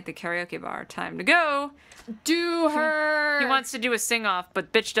King's waiting at the karaoke bar. Time to go! Do her! He wants to do a sing-off,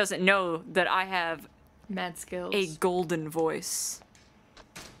 but bitch doesn't know that I have mad skills. a golden voice.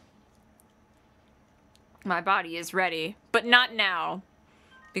 My body is ready, but not now.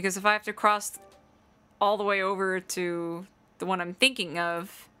 Because if I have to cross all the way over to the one I'm thinking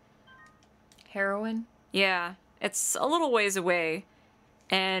of, Heroin? Yeah, it's a little ways away.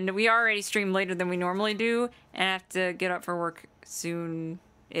 And we already stream later than we normally do, and I have to get up for work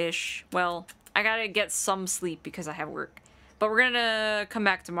soon-ish. Well, I gotta get some sleep because I have work. But we're gonna come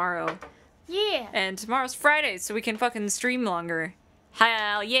back tomorrow. Yeah. And tomorrow's Friday, so we can fucking stream longer.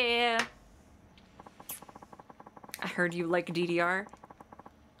 Hell yeah! I heard you like DDR.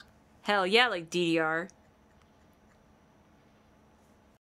 Hell yeah, like DDR.